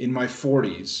in my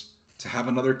 40s to have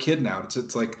another kid now?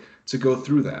 To go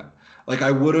through that.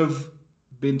 I would have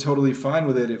been totally fine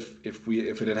with it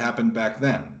if it had happened back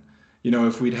then.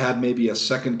 If we'd had maybe a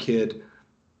second kid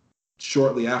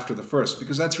shortly after the first,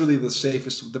 because that's really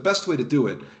the best way to do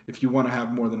it if you want to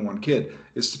have more than one kid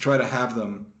is to try to have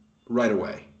them right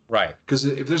away. Right. Because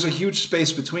if there's a huge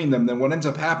space between them, then what ends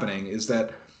up happening is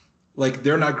that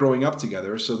they're not growing up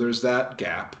together, so there's that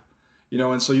gap,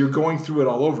 and so you're going through it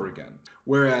all over again.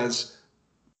 Whereas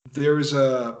there's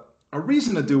a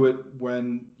reason to do it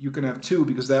when you can have 2,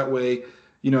 because that way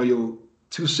you'll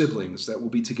 2 siblings that will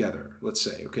be together, let's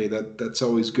say. Okay, that's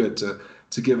always good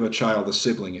to give a child a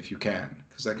sibling if you can,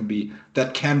 because that can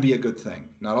be a good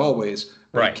thing. Not always,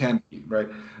 but right. It can be, right?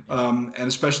 And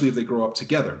especially if they grow up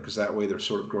together, because that way they're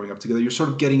sort of growing up together. You're sort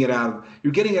of getting it out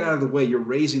of the way. You're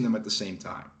raising them at the same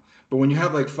time. But when you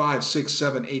have 5, 6,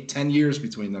 7, 8, 10 years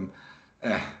between them,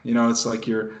 it's like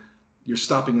you're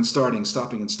stopping and starting.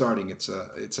 It's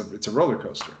a roller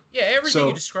coaster. Yeah, everything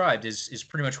you described is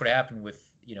pretty much what happened with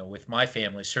my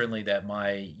family. Certainly that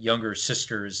my younger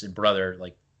sisters and brother,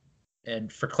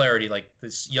 and for clarity,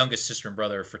 this youngest sister and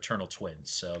brother are fraternal twins.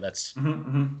 So that's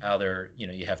how they're,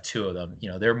 you have 2 of them.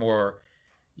 They're more,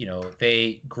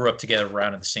 they grew up together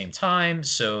around at the same time,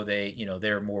 so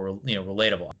they're more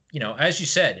relatable. As you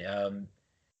said,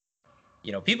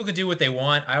 people can do what they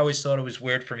want. I always thought it was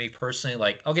weird for me personally.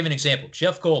 Like, I'll give an example.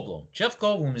 Jeff Goldblum. Jeff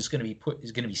Goldblum is going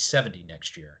to be 70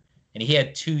 next year, and he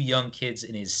had 2 young kids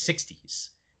in his 60s.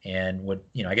 And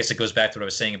I guess it goes back to what I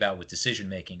was saying about with decision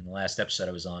making in the last episode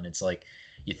I was on. It's like,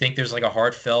 you think there's like a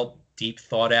heartfelt, deep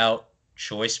thought out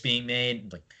choice being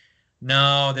made. Like,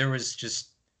 no, there was just,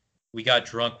 we got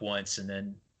drunk once and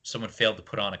then someone failed to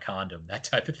put on a condom, that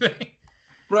type of thing.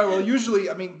 Right. Well, usually,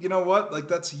 I mean, you know what? Like,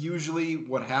 that's usually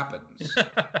what happens.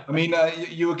 I mean,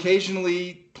 you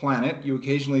occasionally plan it. You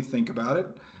occasionally think about it.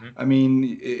 Mm-hmm. I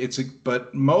mean,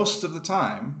 but most of the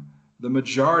time, the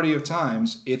majority of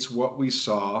times, it's what we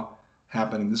saw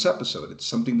happen in this episode. It's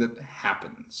something that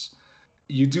happens.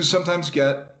 You do sometimes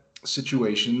get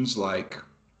situations like,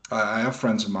 I have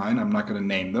friends of mine, I'm not going to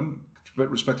name them, but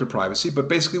respect their privacy. But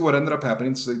basically what ended up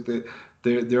happening is like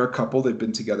they're a couple. They've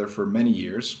been together for many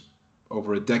years,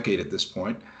 over a decade at this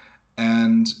point,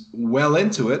 and well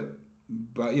into it.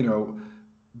 But,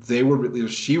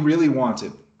 she really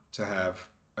wanted to have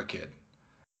a kid.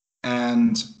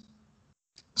 And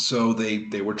so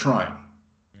they were trying.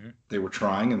 Mm-hmm. They were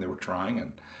trying and they were trying,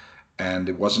 and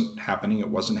it wasn't happening. It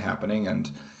wasn't happening. And,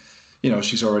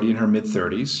 she's already in her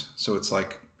mid-30s. So it's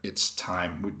like, it's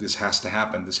time. This has to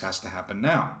happen. This has to happen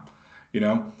now,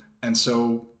 And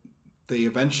so they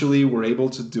eventually were able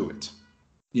to do it,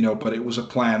 but it was a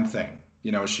planned thing.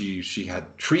 She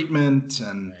had treatment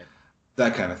and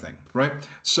that kind of thing, right?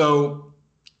 So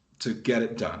to get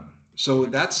it done. So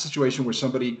that's a situation where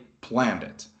somebody planned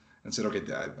it and said, okay,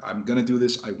 I'm going to do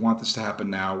this. I want this to happen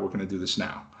now. We're going to do this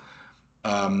now.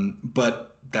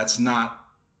 But that's not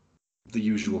the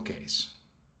usual case.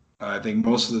 I think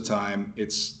most of the time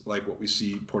it's like what we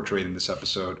see portrayed in this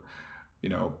episode.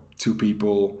 2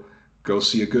 people go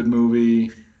see a good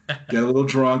movie, get a little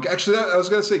drunk. Actually, I was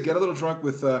gonna say get a little drunk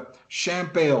with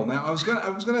champagne. Now, I was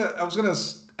gonna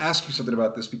ask you something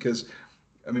about this because,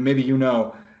 I mean, maybe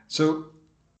So,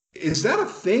 is that a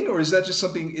thing, or is that just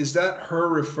something? Is that her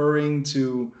referring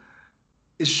to?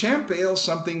 Is champagne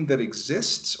something that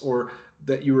exists, or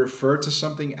that you refer to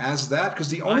something as that? Because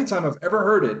the only time I've ever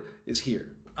heard it is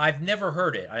here. I've never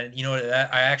heard it. I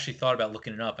actually thought about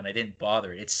looking it up and I didn't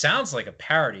bother. It sounds like a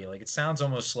parody. Like, it sounds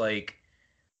almost like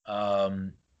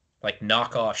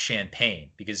knockoff champagne,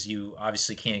 because you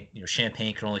obviously can't,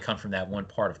 champagne can only come from that one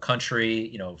part of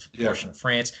country, portion of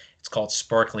France. It's called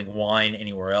sparkling wine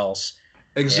anywhere else.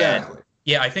 Exactly. And,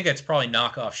 yeah, I think that's probably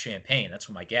knockoff champagne. That's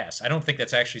my guess. I don't think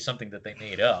that's actually something that they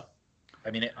made up. I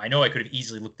mean, I know I could have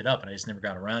easily looked it up and I just never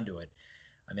got around to it.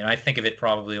 I mean, I think of it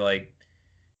probably like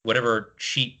whatever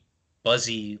cheap,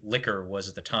 buzzy liquor was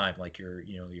at the time, like your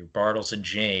Bartles and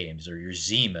James or your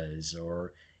Zimas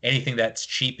or anything that's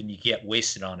cheap and you get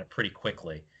wasted on it pretty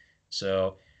quickly.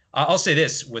 So I'll say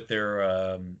this with their,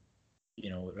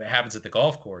 it happens at the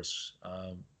golf course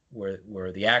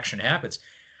where the action happens.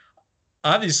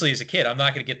 Obviously, as a kid, I'm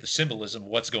not going to get the symbolism of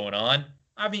what's going on.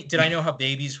 I mean, did I know how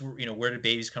babies were, where did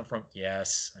babies come from?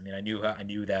 Yes. I mean, I knew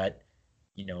that,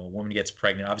 a woman gets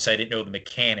pregnant. Obviously, I didn't know the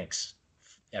mechanics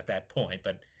at that point,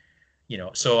 but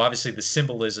so obviously the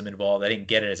symbolism involved, I didn't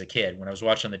get it as a kid. When I was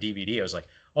watching the DVD, I was like,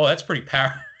 oh, that's pretty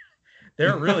powerful.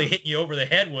 They're really hitting you over the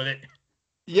head with it.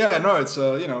 Yeah, no, it's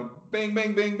bang,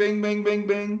 bang, bang, bang, bang, bang,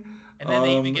 bang. And then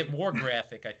they even get more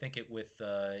graphic. I think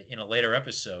in a later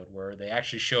episode where they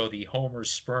actually show the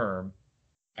Homer's sperm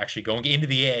actually going into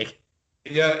the egg.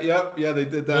 Yeah, they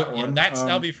did that one.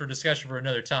 That'll be for discussion for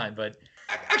another time. But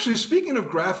actually, speaking of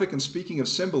graphic and speaking of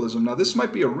symbolism, now this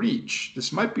might be a reach.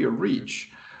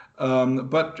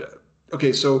 But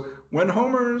okay, so when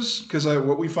because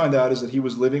what we find out is that he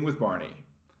was living with Barney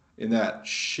in that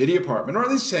shitty apartment, or at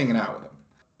least hanging out with him.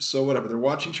 So whatever, they're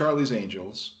watching Charlie's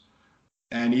Angels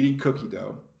and eating cookie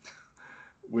dough,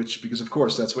 because of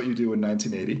course that's what you do in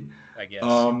 1980. I guess.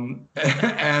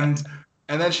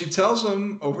 And then she tells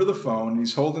him over the phone,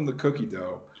 he's holding the cookie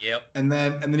dough. Yep. And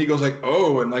then he goes like,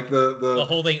 oh, and like the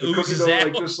whole thing oozes dough,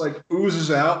 out. Like oozes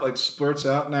out, like splurts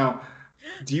out. Now,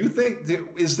 do you think,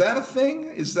 is that a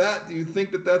thing? Do you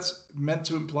think that that's meant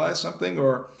to imply something,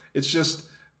 or it's just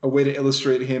a way to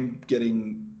illustrate him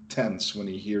getting tense when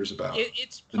he hears about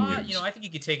it's I think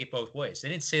you could take it both ways. They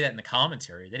didn't say that in the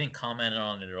commentary. They didn't comment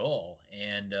on it at all.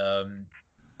 And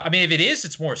I mean, if it is,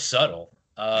 it's more subtle.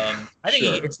 I think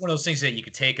it's one of those things that you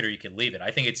could take it or you could leave it.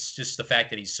 I think it's just the fact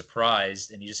that he's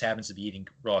surprised and he just happens to be eating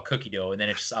raw cookie dough, and then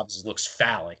it just obviously looks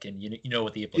phallic, and you know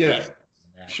what the implication is.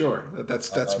 Yeah, sure.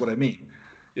 That's what I mean.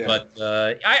 Yeah. But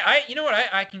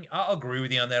I'll agree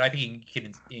with you on that. I think you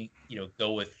can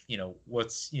go with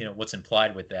what's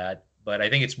implied with that. but I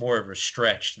think it's more of a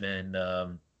stretch than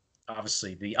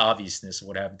obviously the obviousness of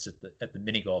what happens at the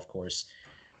mini golf course.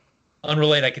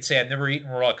 Unrelated, I could say I've never eaten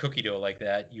raw cookie dough like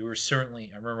that. You were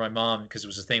certainly, I remember my mom, because it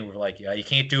was a thing where like, yeah, you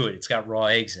can't do it. It's got raw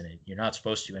eggs in it. You're not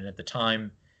supposed to. And at the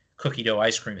time, cookie dough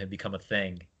ice cream had become a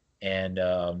thing. And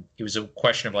it was a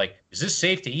question of like, is this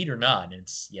safe to eat or not? And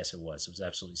yes, it was. It was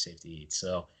absolutely safe to eat.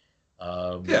 So,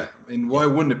 yeah, I mean, why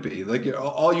wouldn't it be? Like,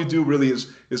 all you do really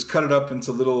is cut it up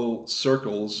into little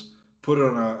circles, put it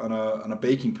on a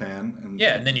baking pan, and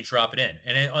then you drop it in,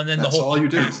 and then the that's whole all you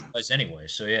do. Anyway.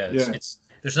 So it's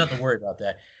there's nothing to worry about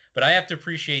that. But I have to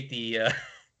appreciate the.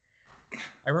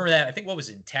 I remember that. I think what was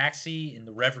it, in Taxi, in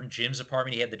the Reverend Jim's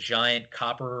apartment, he had the giant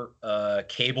copper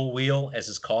cable wheel as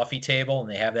his coffee table, and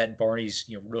they have that in Barney's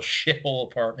real shithole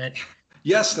apartment.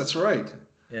 Yes, that's right.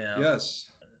 Yeah.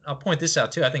 Yes. I'll point this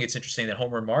out too. I think it's interesting that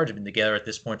Homer and Marge have been together at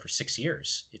this point for 6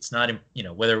 years. It's not,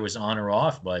 whether it was on or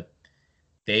off, but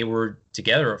they were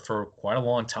together for quite a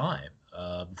long time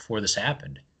before this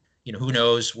happened. Who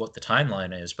knows what the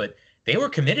timeline is, but they were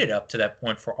committed up to that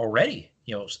point for already.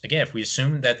 Again, if we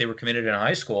assume that they were committed in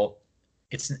high school,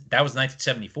 that was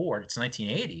 1974. It's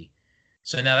 1980,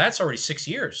 so now that's already 6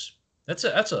 years. That's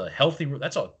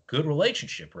a good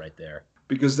relationship right there.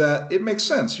 Because it makes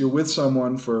sense. You're with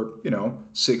someone for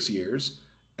 6 years,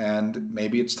 and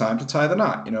maybe it's time to tie the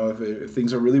knot. If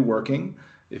things are really working,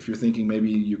 if you're thinking maybe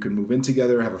you can move in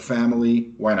together, have a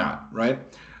family, why not, right?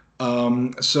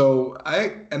 So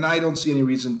I don't see any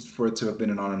reason for it to have been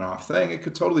an on and off thing. It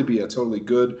could totally be a totally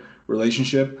good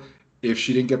relationship. If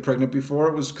she didn't get pregnant before,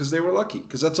 it was because they were lucky.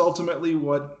 Because that's ultimately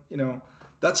what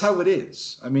that's how it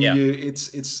is. I mean, it's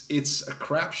a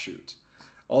crapshoot.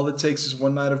 All it takes is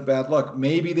one night of bad luck.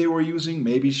 Maybe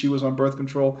maybe she was on birth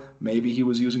control. Maybe he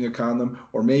was using a condom,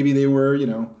 or maybe they were,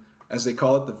 as they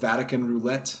call it, the Vatican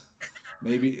roulette.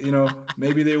 Maybe,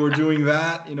 maybe they were doing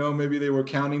that, maybe they were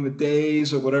counting the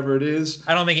days or whatever it is.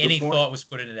 I don't think any thought was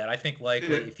put into that. I think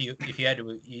if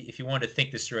you wanted to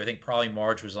think this through, I think probably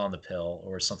Marge was on the pill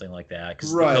or something like that,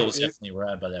 because the pill was definitely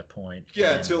around by that point.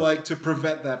 Yeah, to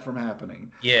prevent that from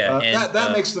happening. Yeah,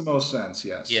 that makes the most sense.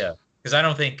 Yes. Yeah, because I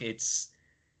don't think it's.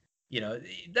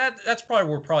 That's probably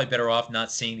we're probably better off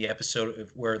not seeing the episode of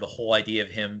where the whole idea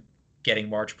of him getting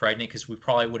Marge pregnant, because we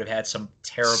probably would have had some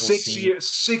terrible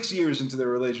 6 years into their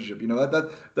relationship.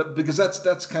 That because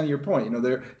that's kind of your point.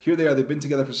 They are. They've been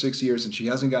together for 6 years, and she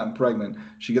hasn't gotten pregnant.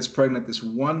 She gets pregnant this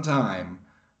one time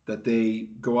that they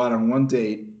go out on one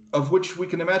date, of which we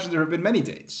can imagine there have been many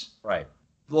dates. Right.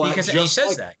 Because he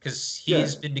says that because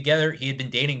he's been together. He had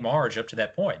been dating Marge up to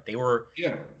that point. They were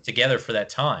together for that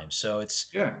time. So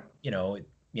it's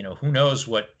who knows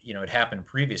what had happened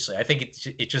previously. I think it's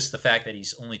just the fact that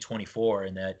he's only 24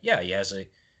 and that he has a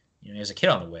kid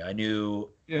on the way. I knew.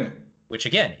 Yeah. Which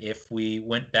again, if we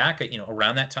went back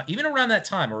around that time, even around that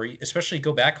time, or especially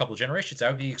go back a couple of generations, that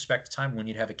would be the expected time when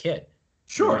you'd have a kid.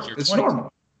 Sure, it's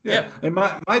normal. Yeah. And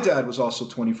my dad was also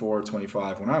 24 or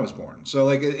 25 when I was born. So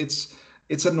like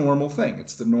it's a normal thing.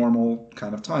 It's the normal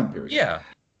kind of time period. Yeah.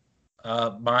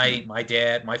 My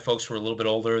dad, my folks were a little bit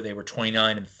older. They were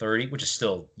 29 and 30, which is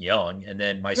still young. And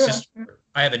then my sister,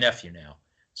 I have a nephew now.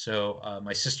 So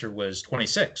my sister was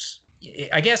 26.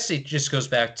 I guess it just goes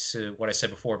back to what I said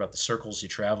before about the circles you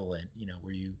travel in,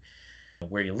 where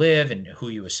you live and who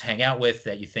you hang out with,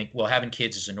 that you think, well, having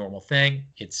kids is a normal thing.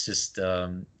 It's just,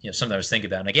 something I was thinking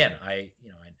about. And again,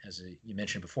 you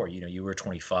mentioned before, you were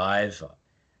 25.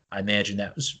 I imagine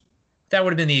that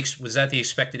would have been was that the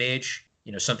expected age?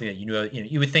 Something that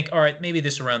you would think, all right, maybe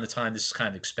this around the time, this is kind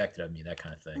of expected of me, that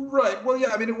kind of thing. Right. Well, yeah.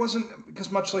 I mean, it wasn't,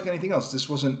 because much like anything else, this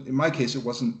wasn't, in my case, it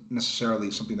wasn't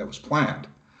necessarily something that was planned.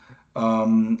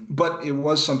 But it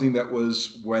was something that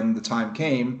was, when the time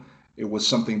came, it was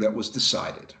something that was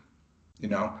decided.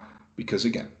 Because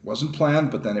again, it wasn't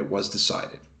planned, but then it was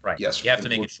decided. Right. Yes. You have to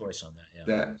make a choice on that.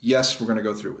 Yeah. Yes, we're going to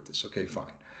go through with this. Okay,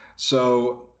 fine.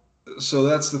 So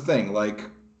that's the thing. Like,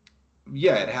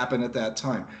 yeah, it happened at that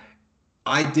time.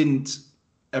 I didn't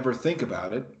ever think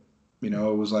about it. It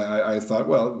was like, I thought,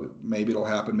 well, maybe it'll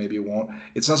happen, maybe it won't.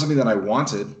 It's not something that I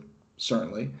wanted,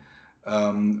 certainly.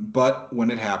 But when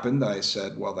it happened, I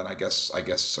said, well, then I guess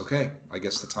it's okay. I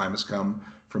guess the time has come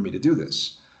for me to do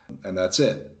this. And that's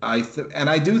it. And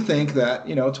I do think that,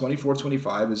 24,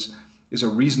 25 is a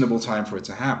reasonable time for it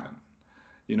to happen.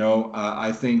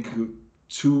 I think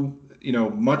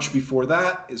much before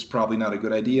that is probably not a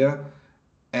good idea.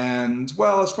 And,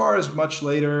 well, as far as much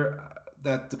later,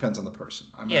 that depends on the person.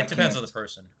 It depends on the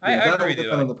person. I agree with you. That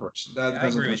depends on the person. That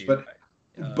depends on the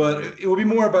person. But it would be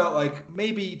more about, like,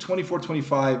 maybe 24,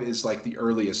 25 is, like, the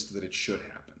earliest that it should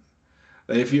happen.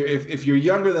 If you're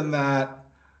younger than that,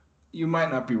 you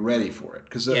might not be ready for it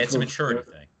because Yeah, it's a maturity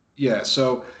thing. Yeah,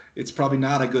 so it's probably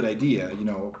not a good idea.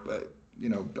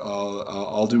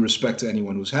 All due respect to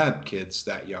anyone who's had kids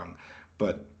that young,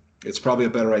 but it's probably a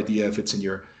better idea if it's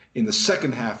in the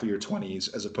second half of your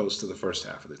 20s as opposed to the first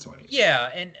half of the 20s.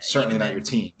 Yeah, and certainly even not then, your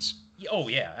teens. oh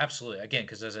yeah, absolutely. Again,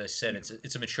 because as I said,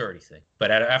 it's a maturity thing.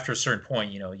 But after a certain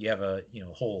point, you have a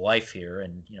whole life here,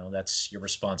 and that's your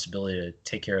responsibility to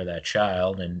take care of that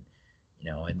child, and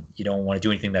and you don't want to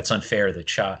do anything that's unfair to the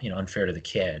child, unfair to the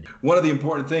kid. One of the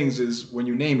important things is when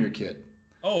you name your kid.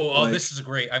 Oh, this is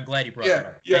great. I'm glad you brought that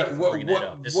up. Yeah.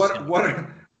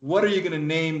 What are you going to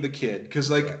name the kid? Because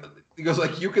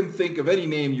you can think of any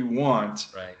name you want.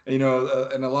 Right. And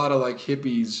a lot of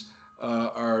hippies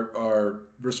are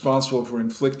responsible for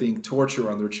inflicting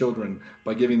torture on their children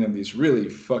by giving them these really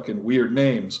fucking weird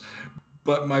names.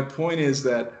 But my point is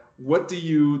that what do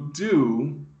you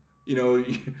do?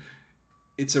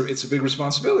 It's a big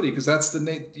responsibility because that's the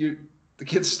name. The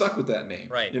kid's stuck with that name,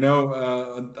 right?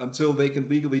 Until they can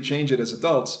legally change it as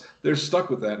adults, they're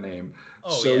stuck with that name.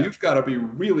 You've got to be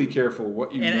really careful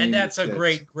what you name. And that's a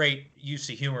kids. great use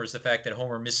of humor is the fact that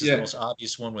Homer misses the most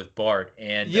obvious one with Bart.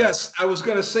 And yes, I was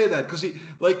gonna say that because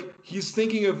he's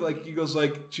thinking of he goes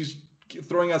she's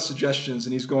throwing out suggestions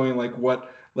and he's going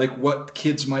what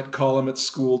kids might call him at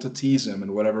school to tease him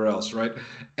and whatever else, right?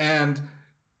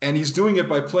 And he's doing it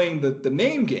by playing the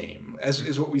name game, as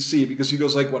is what we see, because he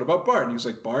goes what about Bart? And he was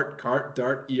Bart, Cart,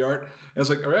 Dart, Eart. And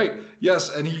it's all right, yes,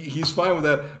 and he's fine with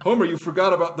that. Homer, you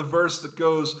forgot about the verse that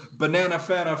goes, banana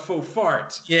fana faux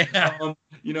fart. Yeah.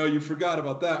 You forgot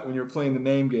about that when you're playing the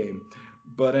name game.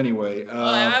 But anyway.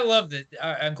 I loved it.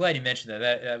 I'm glad you mentioned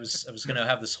that. I was going to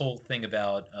have this whole thing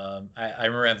about, I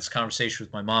remember having this conversation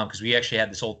with my mom because we actually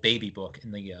had this old baby book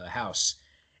in the house.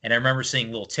 And I remember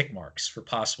seeing little tick marks for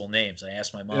possible names. I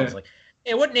asked my mom, I was like,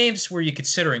 hey, what names were you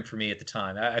considering for me at the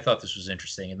time? I thought this was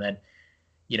interesting. And then,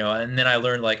 and then I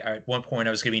learned at one point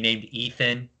I was going to be named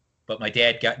Ethan, but my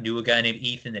dad knew a guy named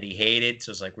Ethan that he hated. So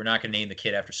I was like, we're not going to name the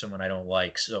kid after someone I don't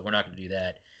like. So we're not going to do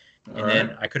that. And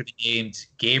then I could have been named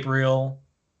Gabriel,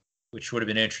 which would have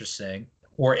been interesting,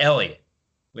 or Elliot.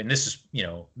 And this is,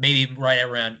 maybe right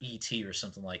around E.T. or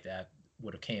something like that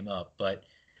would have came up. But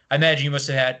I imagine you must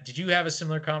have had. Did you have a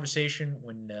similar conversation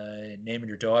when naming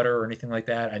your daughter or anything like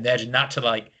that? I imagine not to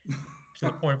to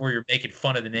the point where you're making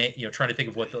fun of the name. Trying to think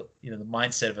of what the the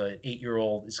mindset of an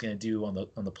 8-year-old is going to do on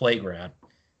the playground.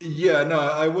 Yeah, no,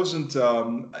 I wasn't.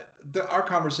 Our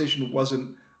conversation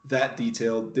wasn't that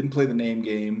detailed. Didn't play the name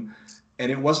game,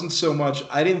 and it wasn't so much.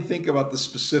 I didn't think about the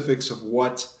specifics of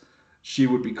what she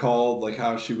would be called,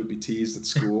 how she would be teased at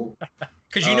school.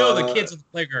 Because the kids at the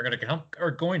playground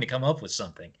are going to come up with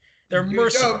something. They're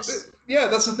merciless. Yeah,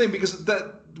 that's the thing, because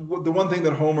the one thing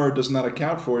that Homer does not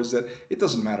account for is that it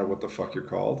doesn't matter what the fuck you're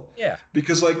called. Yeah.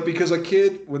 Because a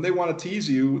kid, when they want to tease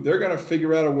you, they're gonna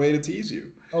figure out a way to tease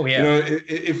you. Oh yeah.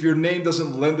 If your name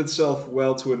doesn't lend itself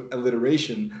well to an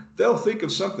alliteration, they'll think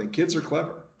of something. Kids are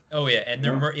clever. Oh yeah, and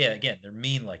they're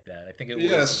mean like that. I think it was.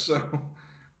 Yes, so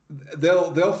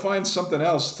they'll find something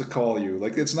else to call you.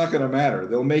 It's not gonna matter.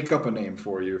 They'll make up a name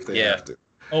for you if they have to.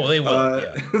 Oh, they will.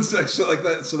 Yeah. So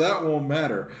that. So that won't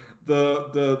matter.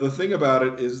 The thing about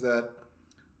it is that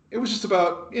it was just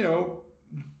about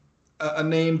a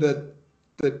name that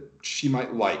she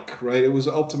might like, right? It was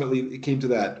ultimately it came to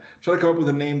that. Try to come up with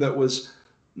a name that was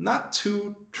not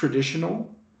too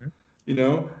traditional,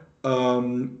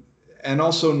 and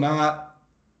also not.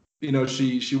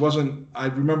 She wasn't. I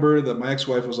remember that my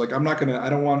ex-wife was like, I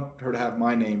don't want her to have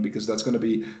my name because that's going to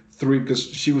be 3. Because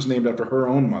she was named after her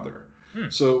own mother.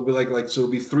 So it'll be so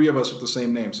it'll be 3 of us with the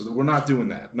same name. So we're not doing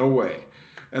that. No way.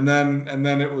 And then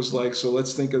it was so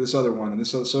let's think of this other one. And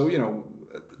so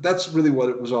that's really what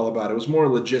it was all about. It was more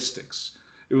logistics.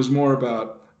 It was more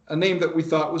about a name that we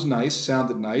thought was nice,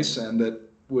 sounded nice, and that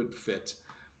would fit.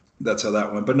 That's how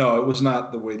that went. But no, it was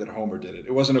not the way that Homer did it.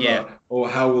 It wasn't about,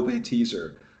 how will they tease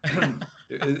her?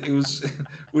 it was,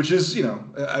 which is,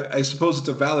 I suppose it's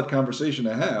a valid conversation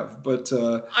to have, but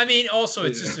I mean, also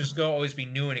it's just there's going to always be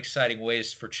new and exciting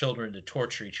ways for children to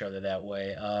torture each other that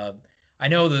way. I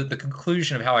know the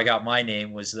conclusion of how I got my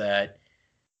name was that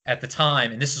at the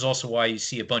time, and this is also why you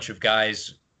see a bunch of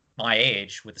guys my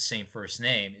age with the same first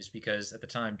name, is because at the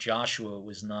time Joshua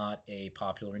was not a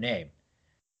popular name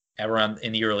around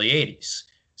in the early 80s.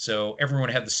 So everyone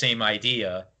had the same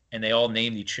idea. And they all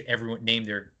everyone named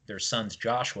their sons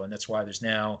Joshua, and that's why there's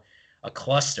now a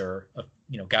cluster of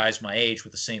guys my age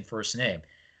with the same first name.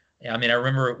 I mean, I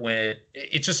remember when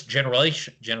it's just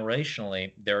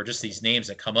generationally there are just these names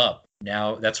that come up.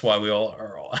 Now that's why we all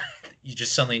are you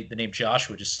just suddenly the name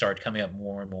Joshua just started coming up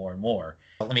more and more and more.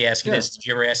 Let me ask you this: did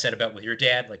you ever ask that about with your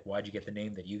dad? Like, why'd you get the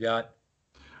name that you got?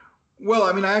 Well,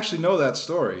 I mean, I actually know that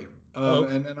story,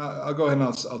 and I'll go ahead and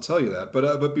I'll tell you that.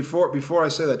 But before I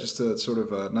say that, just to sort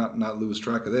of not lose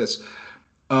track of this,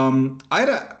 I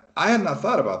had not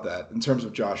thought about that in terms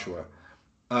of Joshua,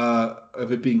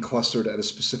 of it being clustered at a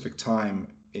specific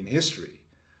time in history,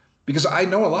 because I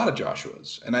know a lot of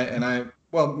Joshuas, and I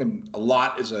well, I mean, a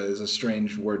lot is a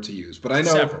strange word to use, but I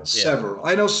know several.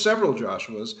 I know several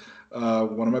Joshuas.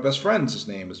 One of my best friends, his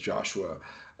name is Joshua.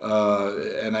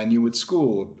 And I knew at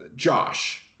school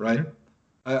Josh, right?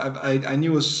 I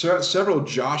knew several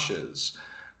Joshes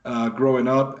growing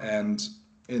up and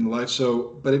in life.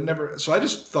 So, but it never. So I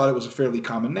just thought it was a fairly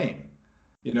common name,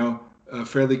 a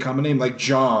fairly common name like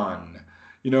John.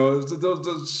 I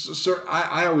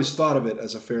always thought of it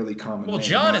as a fairly common name. Well,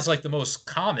 John is like the most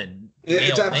common.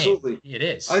 It's absolutely. Name. It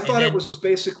is. I thought it was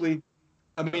basically.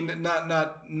 I mean,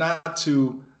 not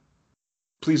to.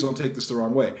 Please don't take this the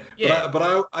wrong way. Yeah.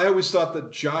 But I always thought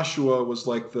that Joshua was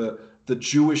like the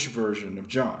Jewish version of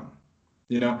John.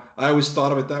 I always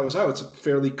thought of it that was it's a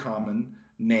fairly common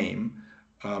name.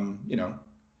 It's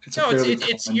a fairly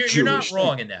common you're not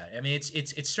wrong in that. I mean,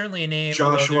 it's certainly a name.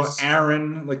 Joshua,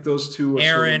 Aaron, like those two.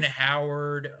 Aaron,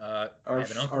 Howard. I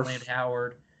have an uncle named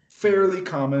Howard. Fairly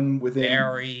common within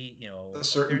Barry. A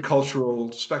certain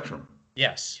cultural spectrum.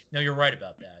 Yes. No, you're right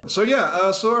about that. So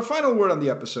so our final word on the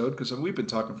episode, because we've been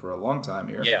talking for a long time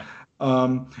here. Yeah.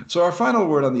 So our final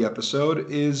word on the episode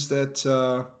is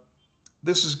that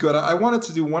this is good. I wanted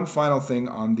to do one final thing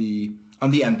on the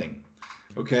ending.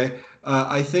 Okay.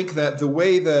 I think that the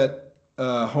way that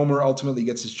Homer ultimately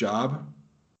gets his job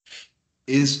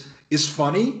is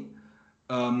funny,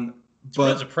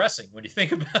 but depressing when you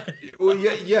think about it. Well,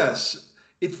 yes.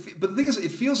 But the thing is,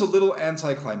 it feels a little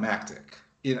anticlimactic.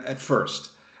 At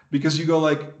first, because you go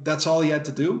like, that's all he had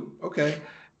to do. Okay,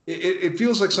 it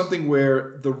feels like something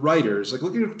where the writers, like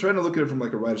trying to look at it from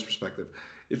like a writer's perspective,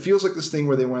 it feels like this thing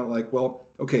where they went like, well,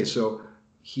 okay, so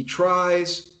he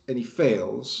tries and he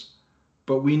fails,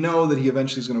 but we know that he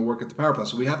eventually is going to work at the power plant,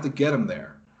 so we have to get him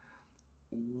there.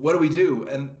 What do we do?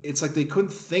 And it's like they couldn't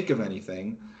think of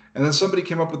anything, and then somebody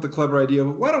came up with the clever idea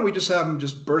of, why don't we just have him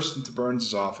just burst into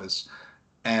Burns' office,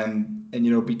 and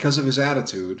because of his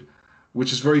attitude,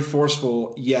 which is very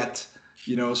forceful, yet,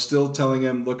 still telling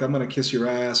him, look, I'm going to kiss your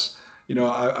ass. I'm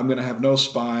going to have no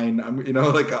spine.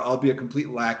 I'll be a complete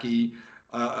lackey.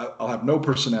 I'll have no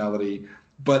personality,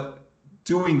 but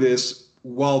doing this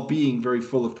while being very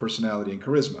full of personality and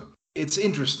charisma. It's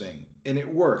interesting and it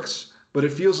works, but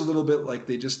it feels a little bit like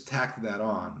they just tacked that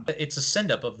on. It's a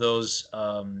send-up of those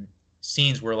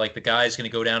scenes where like the guy's going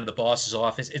to go down to the boss's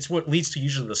office. It's what leads to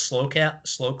usually the slow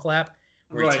clap.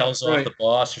 Where he tells off the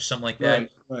boss or something like that.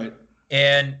 Right.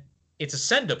 And it's a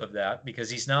send-up of that because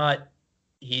he's,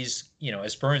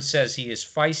 as Burns says, he is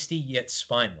feisty yet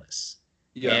spineless.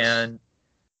 Yes.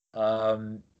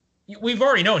 And we've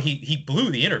already known he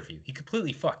blew the interview. He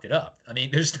completely fucked it up. I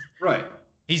mean,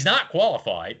 he's not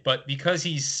qualified, but because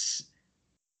he's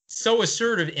so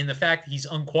assertive in the fact that he's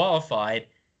unqualified,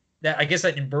 that I guess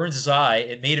that in Burns' eye,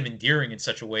 it made him endearing in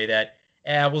such a way that,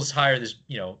 we'll just hire this,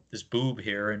 this boob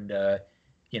here and,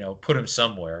 put him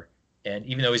somewhere. And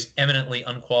even though he's eminently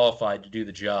unqualified to do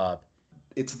the job.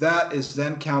 That is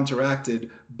then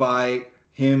counteracted by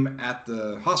him at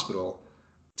the hospital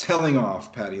telling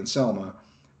off Patty and Selma.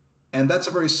 And that's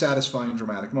a very satisfying,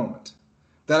 dramatic moment.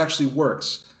 That actually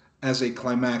works as a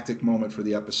climactic moment for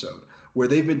the episode, where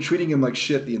they've been treating him like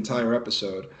shit the entire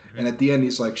episode. Mm-hmm. And at the end,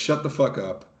 he's like, shut the fuck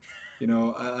up. He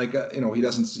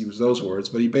doesn't use those words,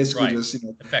 but he basically just,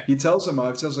 he tells him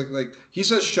off. He tells he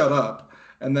says, shut up.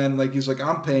 And then he's like,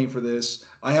 I'm paying for this.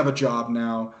 I have a job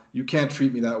now. You can't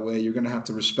treat me that way. You're going to have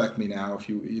to respect me now if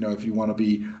you want to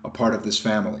be a part of this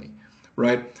family.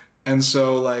 Right. And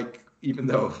so even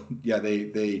though,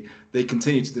 they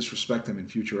continue to disrespect him in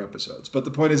future episodes. But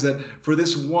the point is that for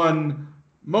this one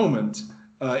moment,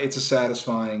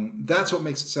 that's what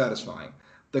makes it satisfying.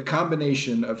 The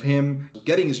combination of him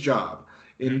getting his job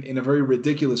in a very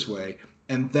ridiculous way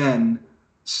and then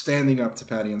standing up to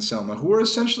Patty and Selma, who are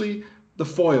essentially the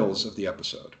foils of the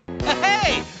episode.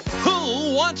 Hey!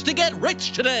 Who wants to get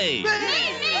rich today? Me!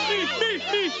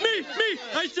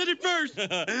 I said it first.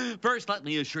 First, let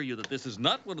me assure you that this is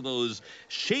not one of those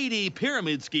shady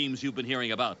pyramid schemes you've been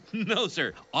hearing about. No,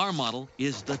 sir. Our model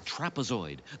is the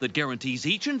trapezoid that guarantees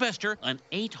each investor an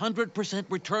 800%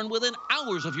 return within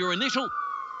hours of your initial...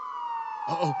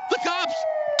 Uh-oh, the cops!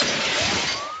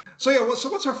 So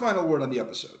what's our final word on the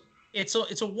episode? It's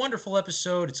a wonderful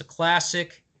episode. It's a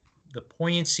classic. The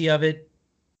poignancy of it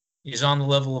is on the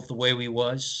level of The Way We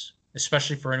Was.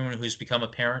 especially for anyone who's become a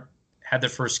parent, had their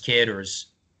first kid, or is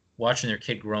watching their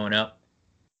kid growing up.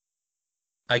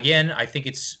 Again, I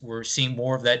think we're seeing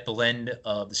more of that blend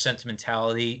of the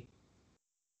sentimentality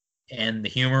and the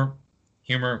humor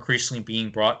increasingly being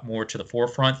brought more to the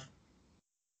forefront.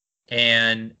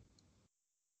 And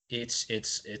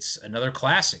it's another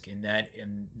classic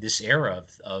in this era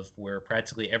of where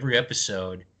practically every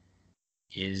episode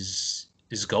is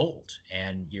gold,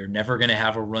 and you're never going to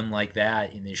have a run like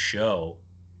that in this show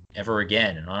ever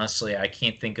again. And honestly, I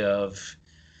can't think of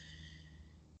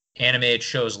animated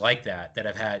shows like that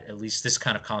have had at least this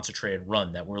kind of concentrated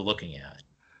run that we're looking at.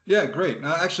 Yeah, great.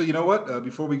 Now, actually, you know what?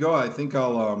 Before we go, I think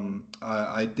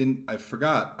I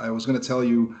forgot. I was going to tell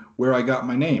you where I got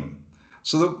my name.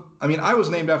 So, I was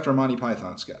named after a Monty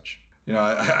Python sketch.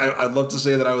 I'd love to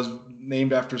say that I was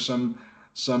named after some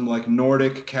like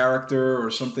Nordic character or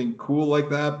something cool like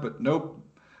that, but nope.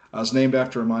 I was named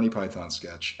after a Monty Python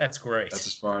sketch. That's great. That's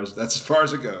as far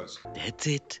as it goes.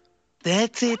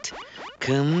 That's it.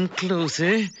 Come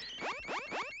closer.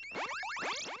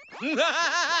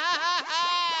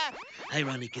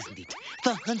 Ironic, isn't it?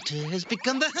 The hunter has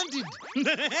become the hunted.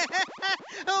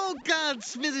 Oh, God,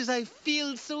 Smithers, I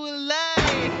feel so alive.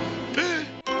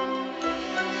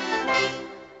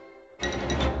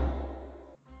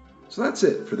 So that's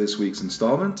it for this week's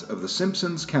installment of The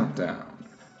Simpsons Countdown.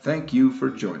 Thank you for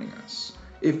joining us.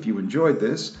 If you enjoyed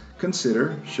this,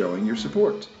 consider showing your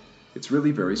support. It's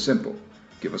really very simple.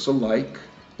 Give us a like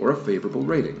or a favorable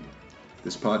rating.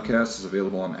 This podcast is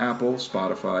available on Apple,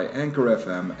 Spotify, Anchor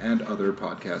FM, and other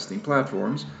podcasting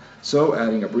platforms, so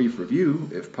adding a brief review,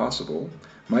 if possible,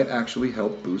 might actually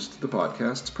help boost the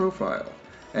podcast's profile.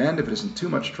 And if it isn't too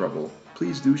much trouble,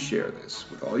 please do share this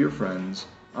with all your friends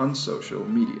on social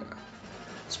media.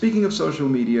 Speaking of social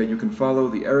media, you can follow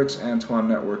the Eric's Antoine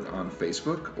Network on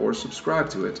Facebook or subscribe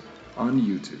to it on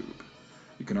YouTube.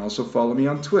 You can also follow me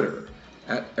on Twitter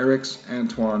at Eric's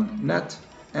Antoine Net,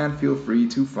 and feel free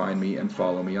to find me and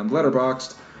follow me on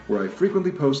Letterboxd, where I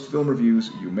frequently post film reviews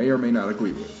you may or may not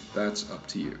agree with. That's up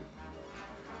to you.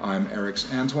 I'm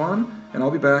Eric's Antoine, and I'll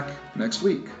be back next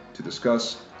week to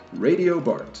discuss Radio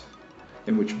Bart,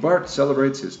 in which Bart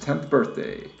celebrates his 10th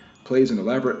birthday, plays an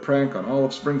elaborate prank on all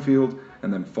of Springfield,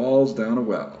 and then falls down a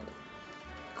well.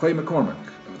 Clay McCormick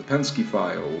of the Penske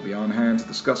File will be on hand to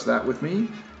discuss that with me,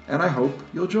 and I hope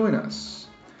you'll join us.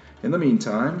 In the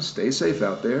meantime, stay safe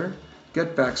out there.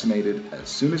 Get vaccinated as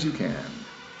soon as you can.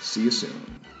 See you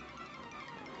soon.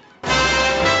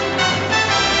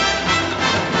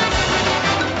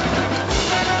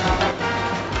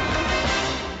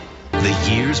 The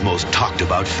year's most talked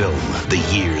about film, the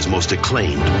year's most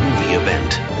acclaimed movie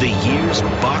event, the year's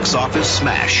box office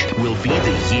smash will be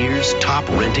the year's top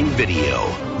renting video.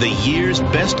 The year's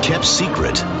best kept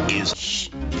secret is...